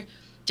disorder,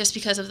 just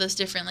because of those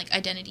different like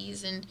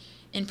identities and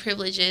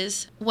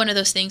privileges. One of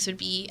those things would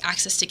be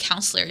access to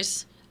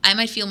counselors. I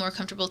might feel more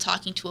comfortable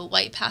talking to a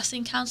white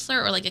passing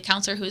counselor or like a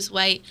counselor who's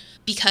white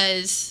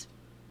because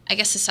I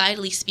guess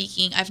societally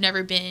speaking, I've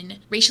never been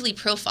racially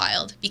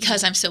profiled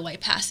because I'm so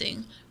white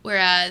passing.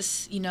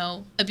 Whereas, you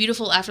know, a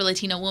beautiful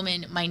Afro-Latina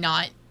woman might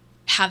not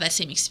have that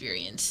same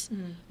experience.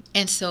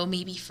 And so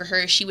maybe for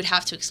her, she would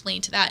have to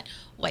explain to that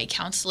white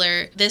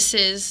counselor, this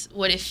is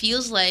what it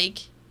feels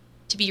like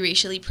to be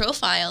racially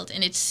profiled,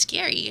 and it's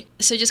scary.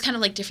 So just kind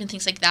of like different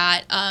things like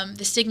that.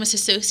 The stigmas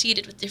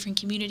associated with different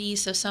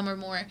communities. So some are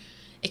more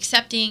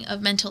accepting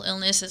of mental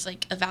illness as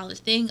like a valid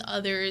thing.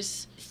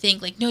 Others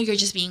think like, no, you're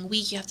just being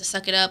weak. You have to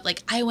suck it up.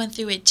 Like I went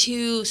through it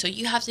too, so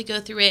you have to go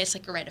through it. It's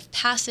like a rite of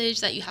passage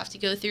that you have to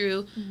go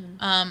through.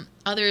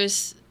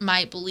 Others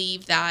might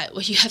believe that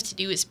what you have to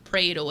do is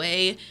pray it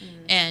away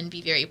and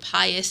be very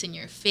pious in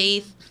your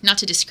faith. Not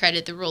to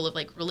discredit the role of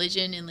like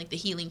religion and like the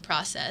healing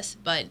process,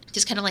 but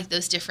just kind of like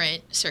those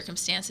different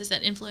circumstances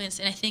that influence.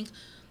 And I think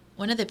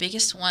one of the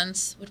biggest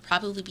ones would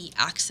probably be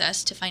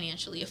access to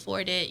financially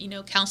afford it. You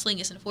know, counseling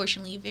is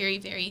unfortunately very,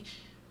 very,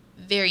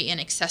 very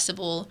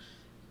inaccessible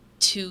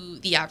to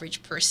the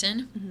average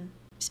person,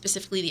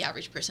 specifically the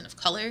average person of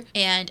color.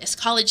 And as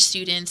college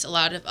students, a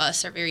lot of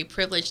us are very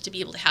privileged to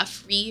be able to have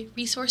free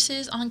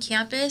resources on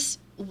campus,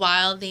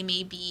 while they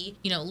may be,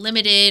 you know,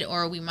 limited,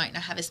 or we might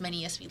not have as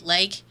many as we'd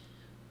like.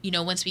 You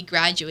know, once we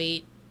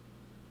graduate,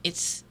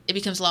 it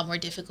becomes a lot more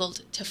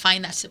difficult to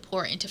find that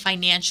support and to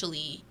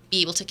financially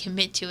be able to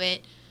commit to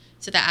it.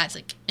 So that adds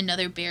like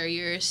another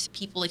barrier.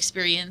 People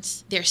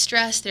experience their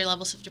stress, their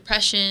levels of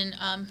depression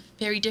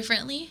very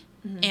differently.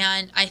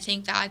 And I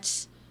think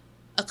that's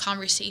a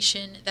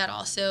conversation that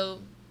also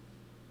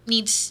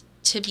needs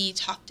to be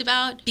talked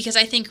about, because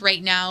I think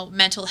right now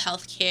mental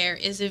health care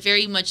is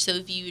very much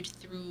so viewed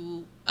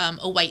through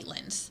a white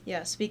lens.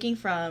 Yeah, speaking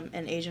from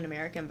an Asian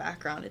American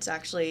background, it's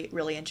actually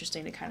really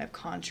interesting to kind of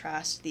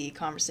contrast the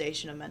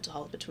conversation of mental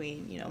health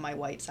between, you know, my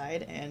white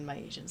side and my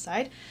Asian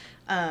side.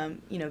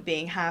 You know,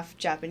 being half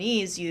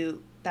Japanese,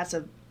 that's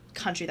a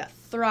country that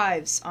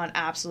thrives on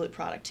absolute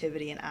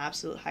productivity and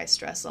absolute high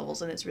stress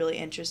levels, and it's really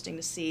interesting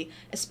to see,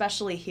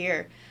 especially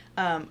here,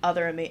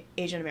 other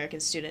Asian American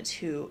students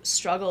who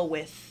struggle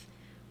with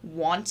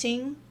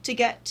wanting to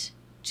get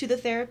to the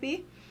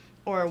therapy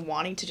or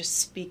wanting to just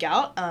speak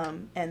out,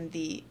 and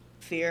the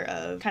fear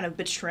of kind of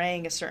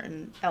betraying a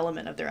certain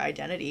element of their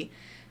identity,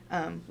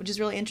 which is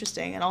really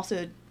interesting. And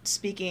also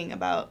speaking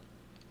about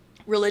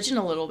religion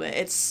a little bit,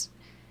 it's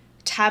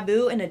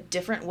taboo in a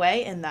different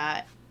way in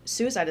that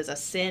suicide is a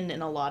sin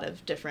in a lot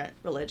of different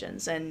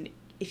religions. And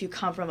if you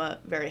come from a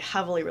very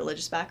heavily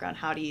religious background,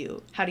 how do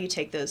you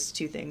take those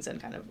two things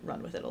and kind of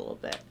run with it a little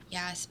bit?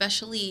 Yeah,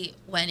 especially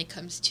when it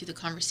comes to the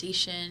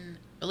conversation,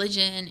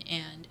 religion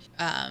and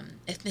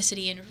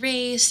ethnicity and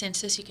race and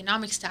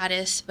socioeconomic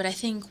status. But I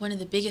think one of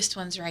the biggest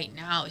ones right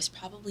now is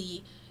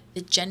probably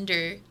the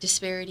gender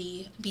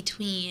disparity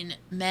between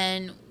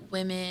men,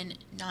 women,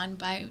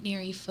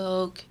 non-binary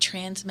folk,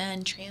 trans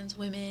men, trans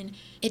women.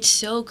 It's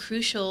so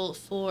crucial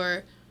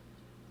for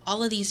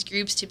all of these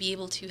groups to be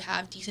able to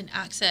have decent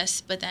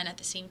access, but then at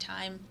the same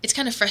time, it's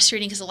kind of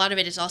frustrating because a lot of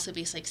it is also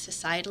based like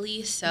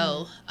societally.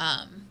 So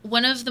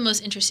one of the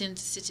most interesting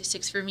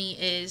statistics for me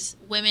is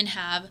women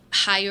have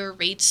higher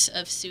rates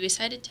of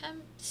suicide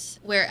attempts,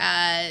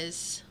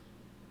 whereas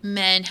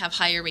men have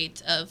higher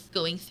rates of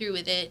going through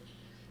with it.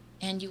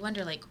 And you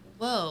wonder like,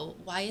 whoa,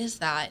 why is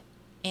that?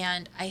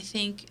 And I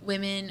think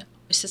women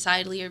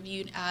societally are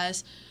viewed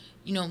as,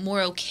 you know,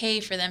 more okay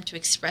for them to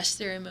express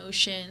their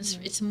emotions.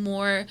 Mm-hmm. It's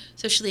more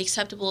socially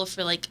acceptable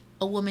for like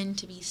a woman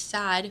to be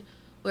sad,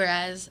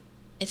 whereas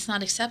it's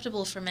not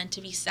acceptable for men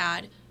to be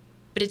sad,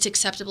 but it's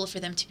acceptable for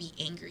them to be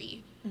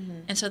angry.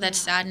 Mm-hmm. And so that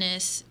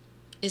sadness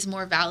is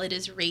more valid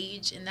as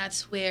rage, and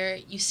that's where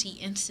you see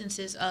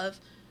instances of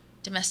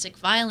domestic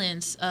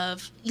violence,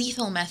 of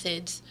lethal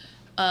methods,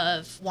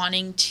 of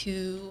wanting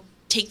to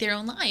take their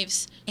own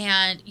lives.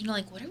 And, you know,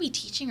 like, what are we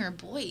teaching our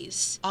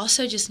boys?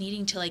 Also just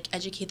needing to, like,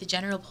 educate the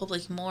general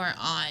public more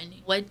on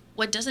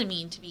what does it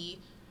mean to be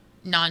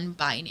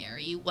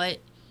non-binary? What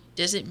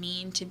does it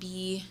mean to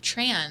be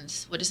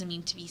trans? What does it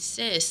mean to be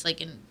cis?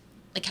 Like,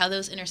 how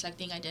those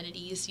intersecting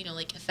identities, you know,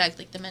 like, affect,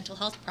 like, the mental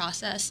health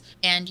process.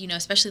 And, you know,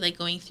 especially, like,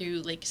 going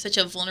through, like, such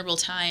a vulnerable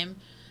time,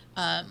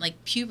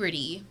 like,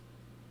 puberty.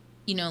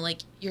 You know,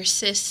 like, your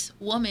cis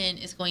woman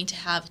is going to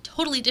have a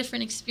totally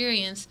different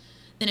experience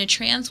than a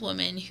trans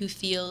woman who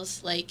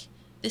feels like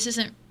this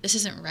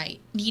isn't right.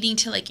 Needing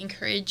to like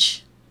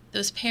encourage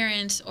those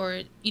parents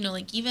or, you know,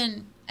 like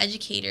even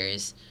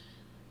educators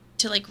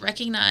to like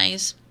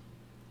recognize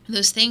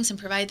those things and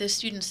provide those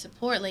students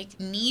support, like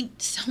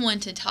need someone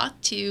to talk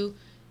to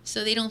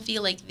so they don't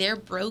feel like they're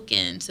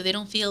broken, so they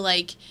don't feel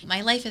like my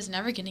life is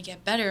never going to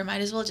get better,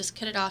 might as well just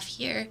cut it off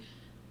here.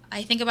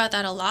 I think about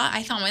that a lot.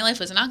 I thought my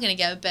life was not going to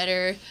get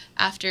better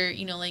after,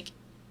 you know, like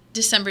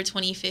December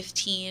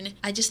 2015.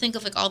 I just think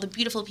of like all the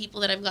beautiful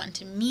people that I've gotten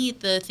to meet,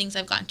 the things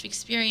I've gotten to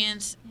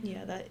experience.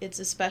 Yeah, that it's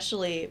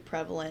especially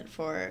prevalent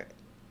for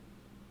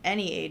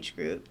any age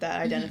group that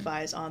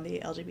identifies on the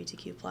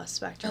LGBTQ plus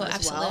spectrum as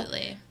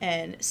absolutely. Well.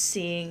 And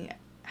seeing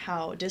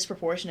how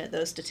disproportionate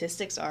those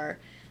statistics are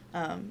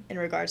in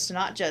regards to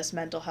not just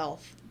mental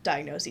health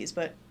diagnoses,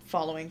 but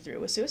following through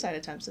with suicide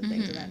attempts and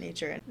things of that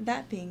nature. And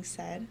that being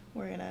said,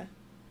 we're going to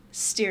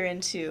steer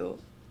into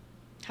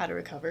how to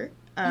recover.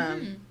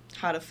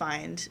 How to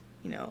find,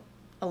 you know,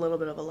 a little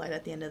bit of a light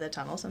at the end of the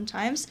tunnel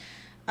sometimes.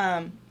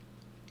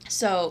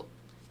 So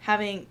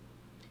having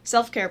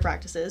self-care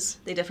practices,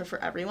 they differ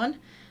for everyone.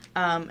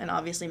 And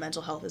obviously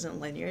mental health isn't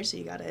linear, so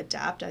you got to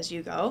adapt as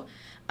you go.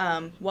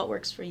 What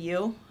works for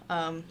you?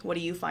 What do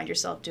you find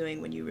yourself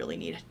doing when you really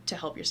need to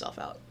help yourself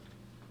out?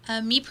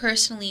 Me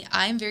personally,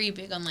 I'm very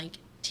big on like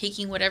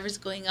taking whatever's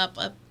going up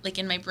like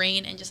in my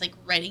brain and just like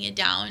writing it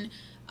down.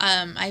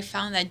 I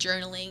found that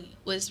journaling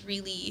was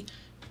really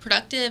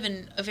productive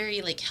and a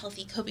very like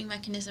healthy coping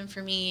mechanism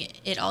for me.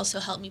 It also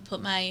helped me put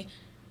my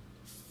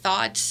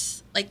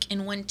thoughts like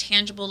in one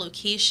tangible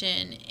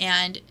location,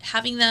 and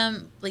having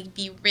them like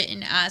be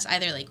written as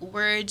either like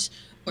words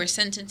or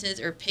sentences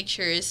or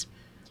pictures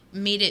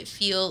made it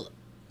feel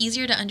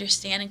easier to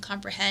understand and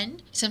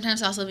comprehend.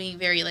 Sometimes also being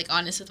very like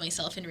honest with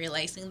myself and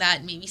realizing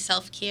that maybe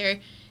self-care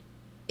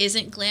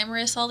isn't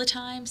glamorous all the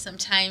time.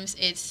 Sometimes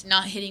it's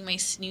not hitting my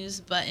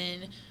snooze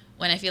button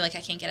when I feel like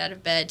I can't get out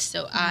of bed,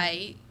 so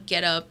I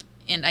get up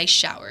and I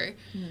shower,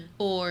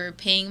 or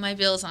paying my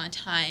bills on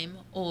time,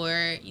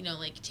 or, you know,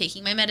 like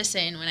taking my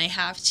medicine when I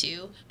have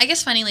to. I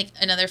guess finding like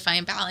another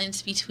fine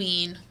balance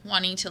between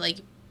wanting to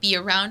like be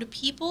around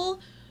people,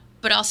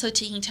 but also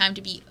taking time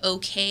to be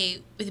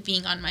okay with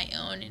being on my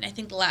own. And I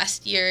think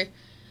last year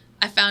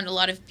I found a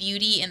lot of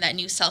beauty in that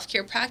new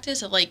self-care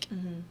practice of like,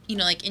 you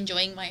know, like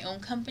enjoying my own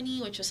company,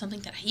 which was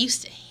something that I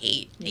used to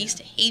hate. Yeah. I used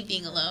to hate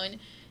being alone.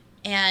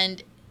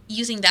 And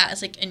using that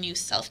as like a new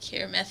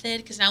self-care method,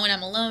 because now when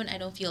I'm alone I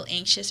don't feel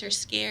anxious or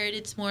scared.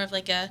 It's more of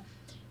like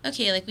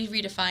okay, like we've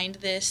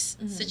redefined this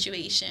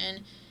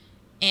situation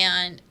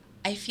and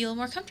I feel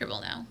more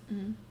comfortable now.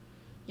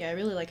 Yeah, I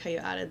really like how you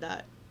added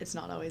that it's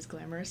not always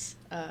glamorous.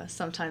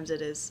 Sometimes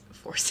it is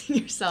forcing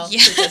yourself to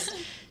just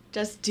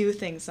just do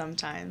things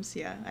sometimes.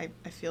 Yeah,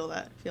 I feel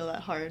that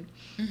hard.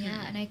 Mm-hmm.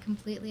 Yeah, and I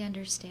completely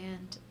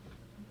understand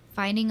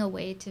finding a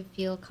way to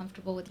feel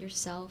comfortable with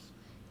yourself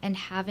and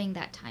having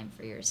that time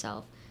for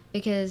yourself,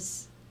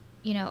 because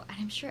and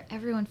I'm sure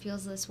everyone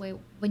feels this way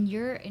when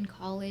you're in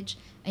college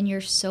and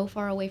you're so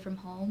far away from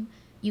home.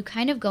 You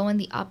kind of go in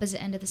the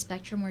opposite end of the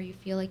spectrum where you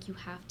feel like you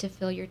have to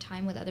fill your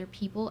time with other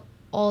people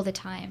all the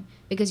time,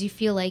 because you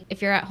feel like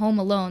if you're at home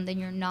alone, then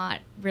you're not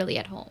really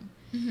at home.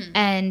 Mm-hmm.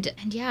 And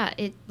yeah,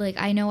 it, like,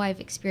 I know I've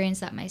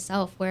experienced that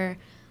myself, where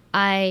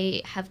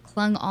I have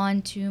clung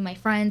on to my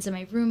friends and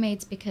my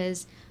roommates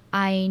because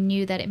I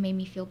knew that it made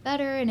me feel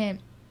better, and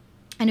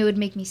it would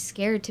make me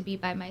scared to be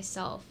by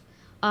myself.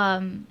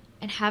 And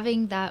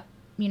having that,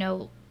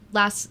 not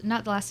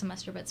the last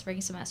semester, but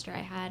spring semester,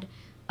 I had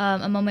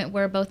a moment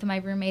where both of my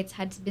roommates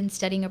had been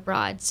studying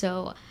abroad,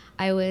 so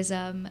I was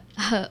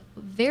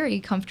very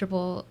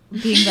comfortable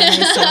being by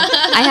myself.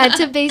 I had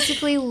to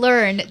basically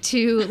learn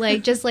to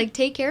just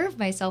take care of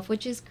myself,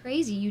 which is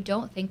crazy. You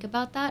don't think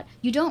about that.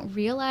 You don't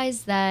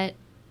realize that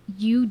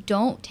you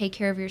don't take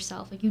care of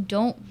yourself. Like, you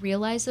don't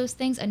realize those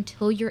things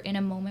until you're in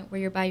a moment where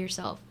you're by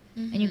yourself.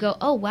 Mm-hmm. And you go,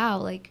 oh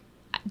wow,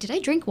 did I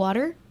drink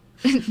water?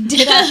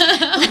 Did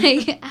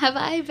I have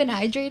I been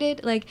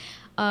hydrated?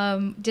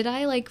 Did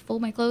I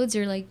fold my clothes,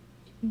 or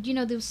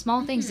those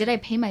small things? Mm-hmm. Did I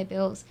pay my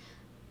bills?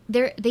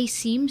 They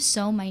seem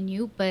so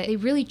minute, but they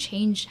really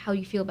change how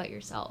you feel about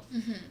yourself.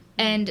 Mm-hmm.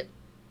 And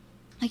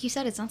like you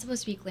said, it's not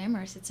supposed to be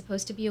glamorous. It's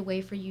supposed to be a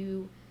way for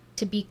you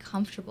to be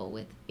comfortable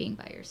with being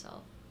by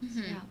yourself. Mm-hmm.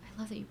 So, yeah, I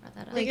love that you brought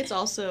that up. I think it's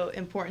also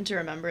important to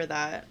remember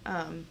that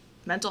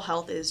mental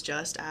health is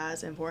just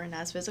as important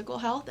as physical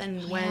health.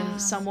 And when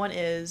someone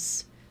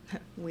is...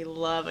 We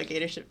love a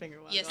gator shit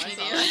finger one. Yes, we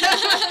do.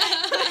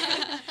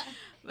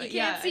 But you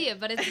can't see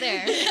it, but it's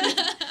there.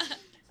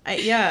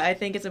 I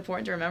think it's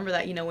important to remember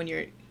that, when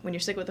you're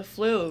sick with the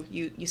flu,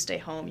 you stay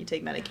home, you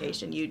take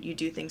medication, you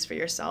do things for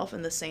yourself,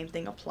 and the same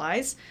thing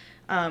applies.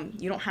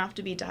 You don't have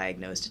to be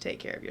diagnosed to take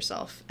care of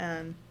yourself.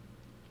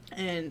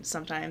 And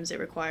sometimes it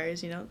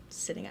requires,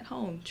 sitting at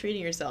home,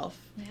 treating yourself,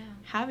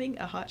 having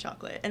a hot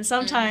chocolate. And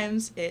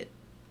sometimes it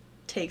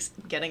takes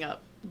getting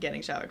up,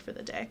 getting showered for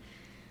the day.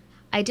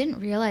 I didn't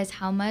realize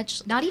how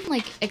much, not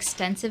even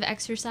extensive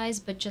exercise,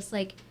 but just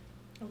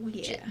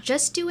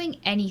just doing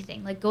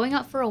anything, going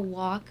out for a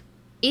walk,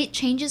 it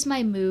changes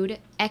my mood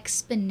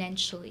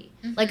exponentially.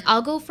 Mm-hmm.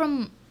 I'll go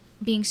from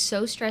being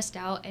so stressed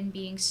out and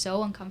being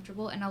so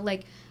uncomfortable, and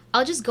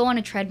I'll just go on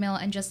a treadmill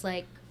and just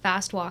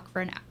fast walk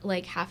for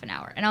half an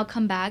hour, and I'll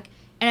come back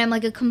and I'm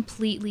a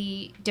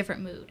completely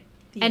different mood.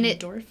 The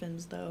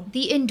endorphins.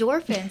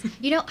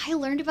 I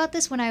learned about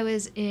this when I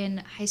was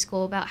in high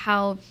school, about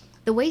how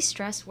the way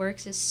stress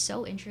works is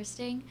so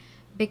interesting,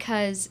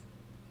 because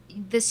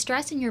the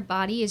stress in your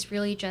body is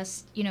really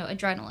just,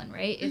 adrenaline,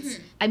 right? It's,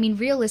 mm-hmm.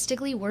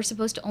 Realistically, we're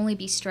supposed to only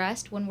be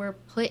stressed when we're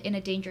put in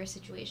a dangerous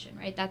situation,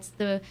 right? That's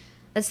the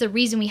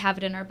reason we have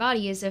it in our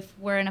body, is if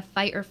we're in a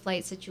fight or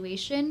flight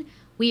situation,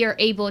 we are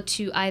able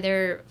to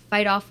either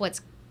fight off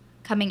what's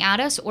coming at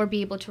us or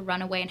be able to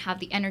run away and have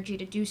the energy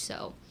to do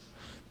so.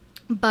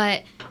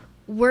 But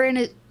we're in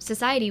a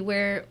society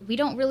where we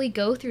don't really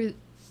go through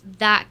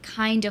that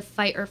kind of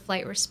fight or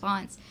flight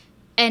response.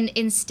 And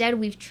instead,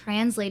 we've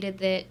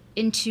translated it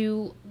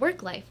into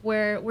work life,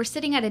 where we're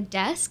sitting at a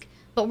desk,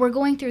 but we're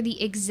going through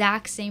the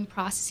exact same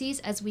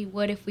processes as we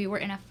would if we were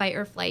in a fight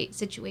or flight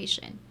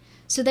situation.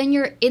 So then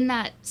you're in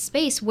that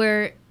space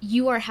where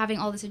you are having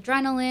all this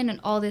adrenaline and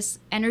all this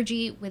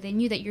energy within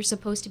you that you're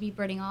supposed to be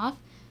burning off,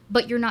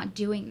 but you're not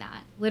doing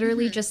that.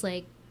 Literally mm-hmm. just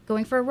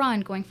going for a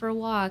run, going for a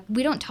walk.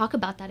 We don't talk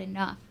about that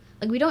enough.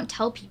 We don't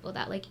tell people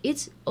that.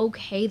 It's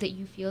okay that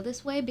you feel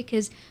this way,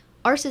 because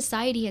our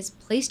society has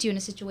placed you in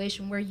a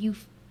situation where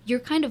you're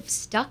kind of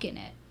stuck in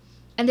it.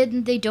 And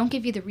then they don't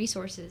give you the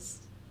resources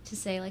to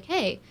say,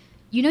 hey,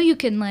 you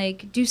can,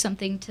 do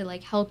something to,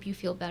 help you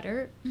feel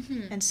better.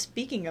 Mm-hmm. And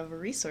speaking of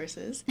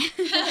resources...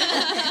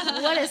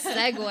 What a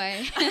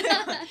segue.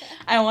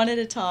 I wanted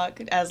to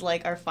talk, as,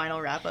 our final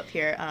wrap-up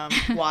here,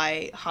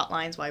 why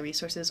hotlines, why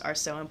resources are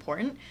so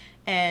important.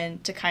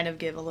 And to kind of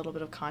give a little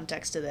bit of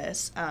context to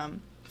this,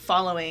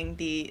 following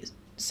the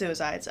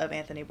suicides of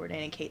Anthony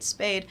Bourdain and Kate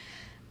Spade,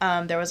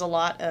 there was a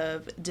lot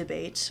of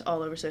debate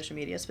all over social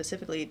media,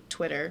 specifically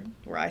Twitter,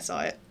 where I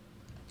saw it,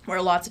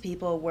 where lots of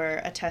people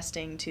were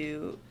attesting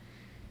to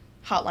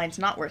hotlines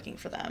not working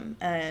for them,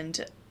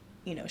 and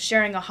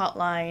sharing a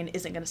hotline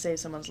isn't going to save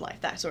someone's life,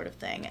 that sort of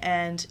thing.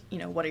 And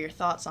what are your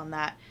thoughts on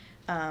that?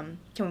 Can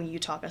you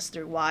talk us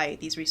through why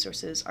these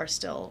resources are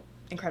still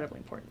incredibly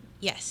important?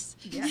 Yes.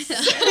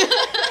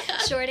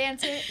 Short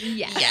answer,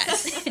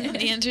 yes.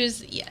 The answer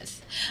is yes.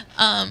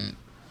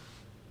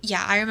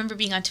 I remember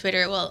being on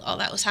Twitter while all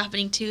that was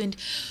happening too, and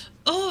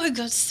I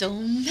got so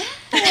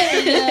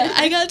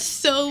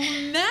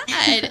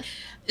mad.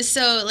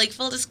 So,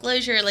 full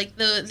disclosure,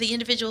 the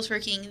individuals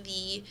working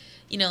the,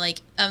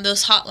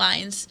 those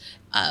hotlines,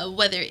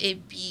 whether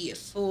it be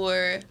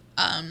for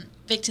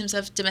victims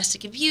of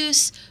domestic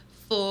abuse,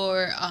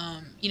 for,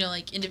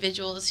 like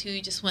individuals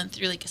who just went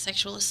through like a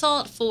sexual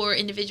assault, for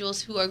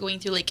individuals who are going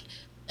through like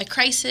a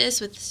crisis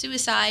with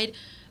suicide.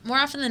 More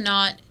often than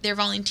not, they're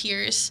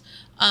volunteers.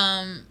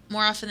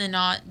 More often than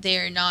not,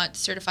 they're not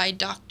certified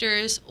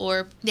doctors,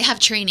 or they have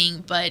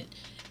training, but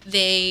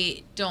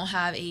they don't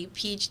have a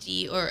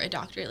PhD or a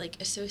doctorate like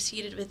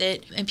associated with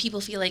it. And people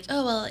feel like,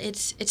 oh, well,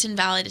 it's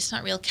invalid. It's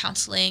not real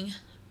counseling.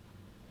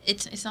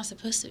 It's not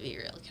supposed to be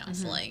real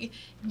counseling.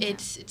 Mm-hmm. Yeah.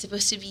 It's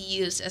supposed to be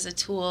used as a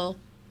tool.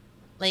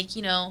 Like,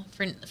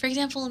 for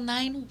example,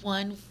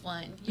 911.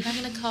 You're not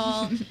going to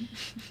call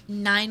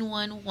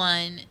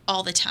 911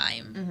 all the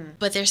time. Mm-hmm.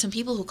 But there's some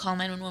people who call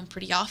 911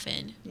 pretty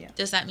often. Yeah.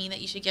 Does that mean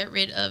that you should get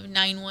rid of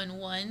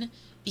 911?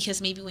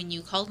 Because maybe when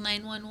you called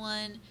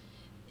 911,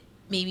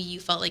 maybe you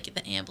felt like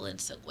the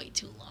ambulance took way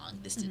too long.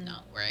 This did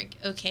not work.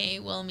 Okay,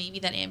 well, maybe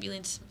that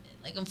ambulance,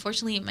 like,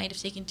 unfortunately, it might have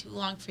taken too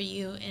long for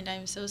you, and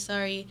I'm so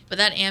sorry. But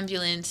that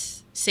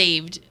ambulance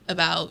saved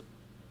about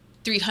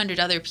 300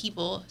 other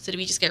people, so do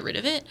we just get rid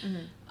of it?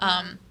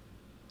 Mm-hmm.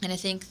 And I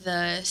think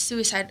the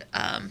suicide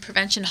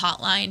prevention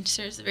hotline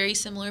serves a very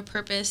similar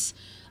purpose.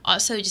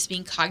 Also, just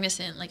being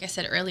cognizant, like I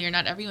said earlier,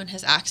 not everyone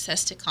has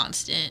access to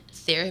constant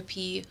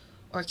therapy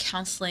or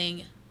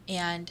counseling,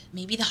 and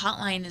maybe the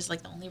hotline is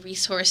like the only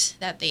resource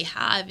that they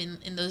have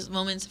in those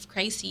moments of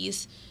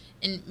crises.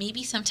 And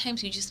maybe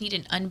sometimes you just need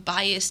an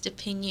unbiased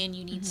opinion.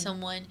 You need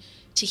someone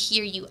to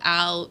hear you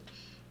out.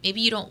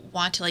 Maybe you don't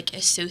want to like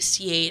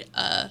associate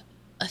a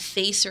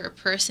face or a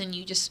person.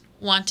 You just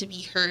want to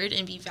be heard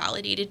and be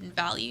validated and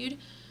valued.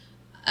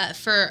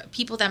 For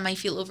people that might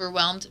feel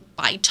overwhelmed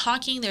by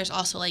talking, there's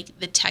also like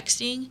the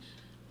texting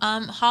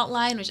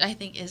hotline, which I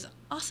think is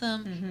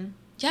awesome. Mm-hmm.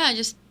 Yeah,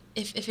 just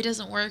if it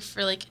doesn't work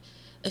for like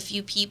a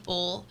few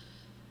people,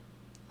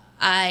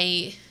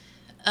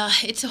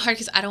 it's so hard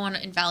because I don't want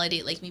to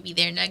invalidate like maybe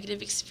their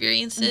negative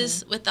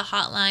experiences with the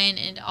hotline,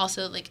 and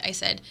also like I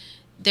said,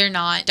 they're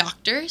not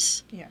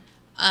doctors. Yeah.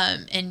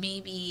 And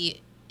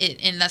maybe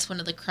and that's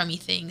one of the crummy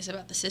things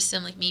about the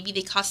system. Like maybe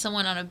they caught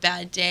someone on a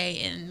bad day,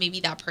 and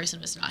maybe that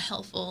person was not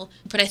helpful.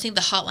 But I think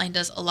the hotline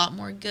does a lot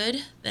more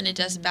good than it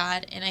does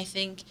bad, and I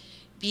think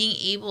being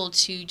able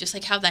to just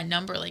like have that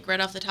number like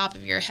right off the top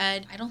of your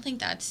head, I don't think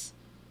that's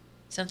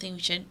something we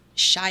should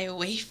shy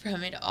away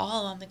from at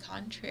all. On the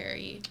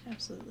contrary.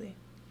 Absolutely.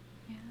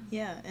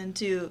 Yeah, and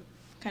to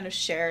kind of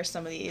share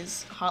some of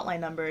these hotline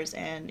numbers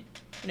and,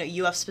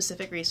 UF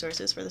specific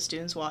resources for the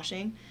students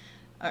listening.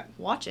 The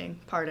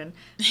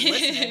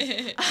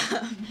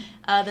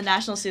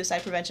National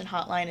Suicide Prevention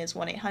Hotline is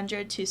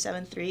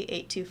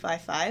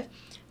 1-800-273-8255.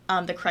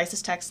 The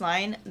crisis text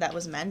line that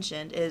was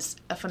mentioned is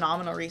a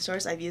phenomenal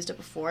resource. I've used it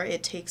before.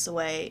 It takes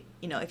away,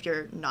 if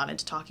you're not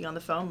into talking on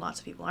the phone, lots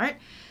of people aren't.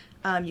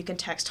 You can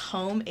text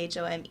HOME,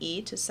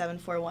 HOME, to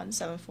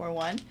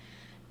 741-741.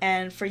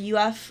 And for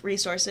UF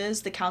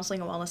resources, the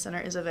Counseling and Wellness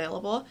Center is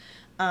available.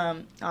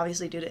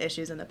 Obviously, due to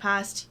issues in the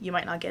past, you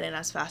might not get in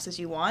as fast as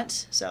you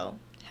want, so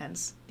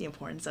hence the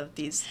importance of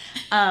these.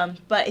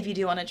 But if you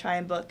do want to try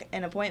and book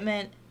an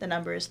appointment, the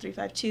number is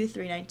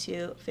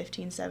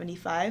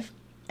 352-392-1575.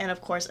 And,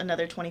 of course,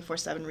 another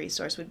 24/7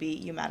 resource would be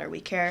You Matter,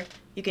 We Care.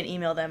 You can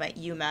email them at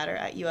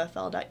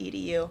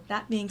youmatter@ufl.edu.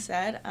 That being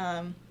said,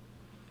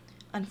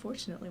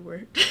 unfortunately,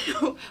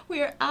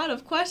 we are out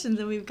of questions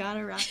and we've got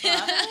to wrap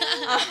up.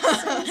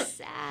 So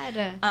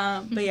sad.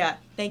 But yeah,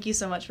 thank you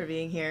so much for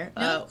being here.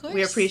 No, of course.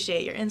 We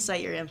appreciate your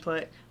insight, your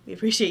input. We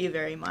appreciate you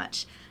very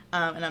much.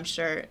 And I'm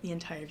sure the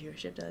entire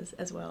viewership does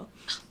as well.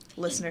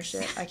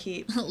 Listenership.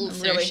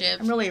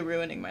 I'm really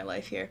ruining my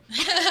life here.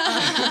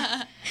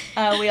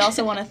 We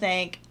also want to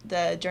thank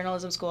the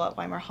Journalism School at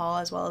Weimar Hall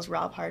as well as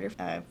Rob Harder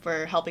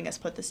for helping us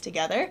put this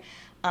together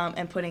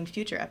and putting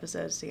future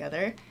episodes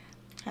together.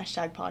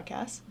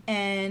 #podcast.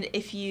 And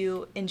if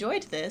you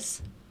enjoyed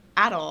this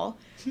at all,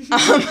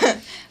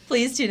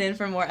 please tune in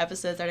for more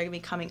episodes that are going to be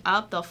coming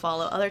up. They'll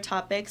follow other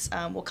topics.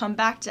 We'll come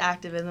back to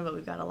activism, but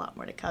we've got a lot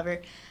more to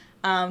cover.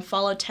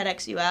 Follow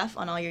TEDxUF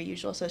on all your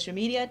usual social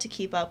media to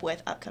keep up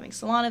with upcoming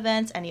salon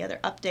events, any other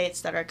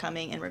updates that are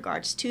coming in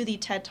regards to the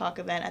TED Talk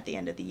event at the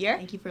end of the year.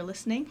 Thank you for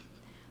listening.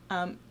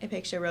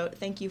 Apeksha wrote,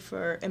 thank you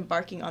for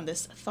embarking on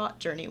this thought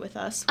journey with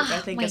us, which I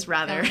think is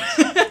rather...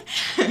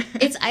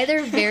 It's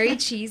either very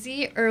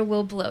cheesy or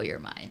will blow your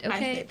mind,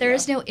 okay?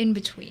 There's no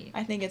in-between.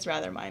 I think it's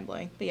rather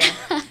mind-blowing. But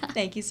yeah,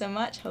 thank you so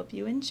much. Hope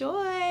you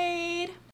enjoyed.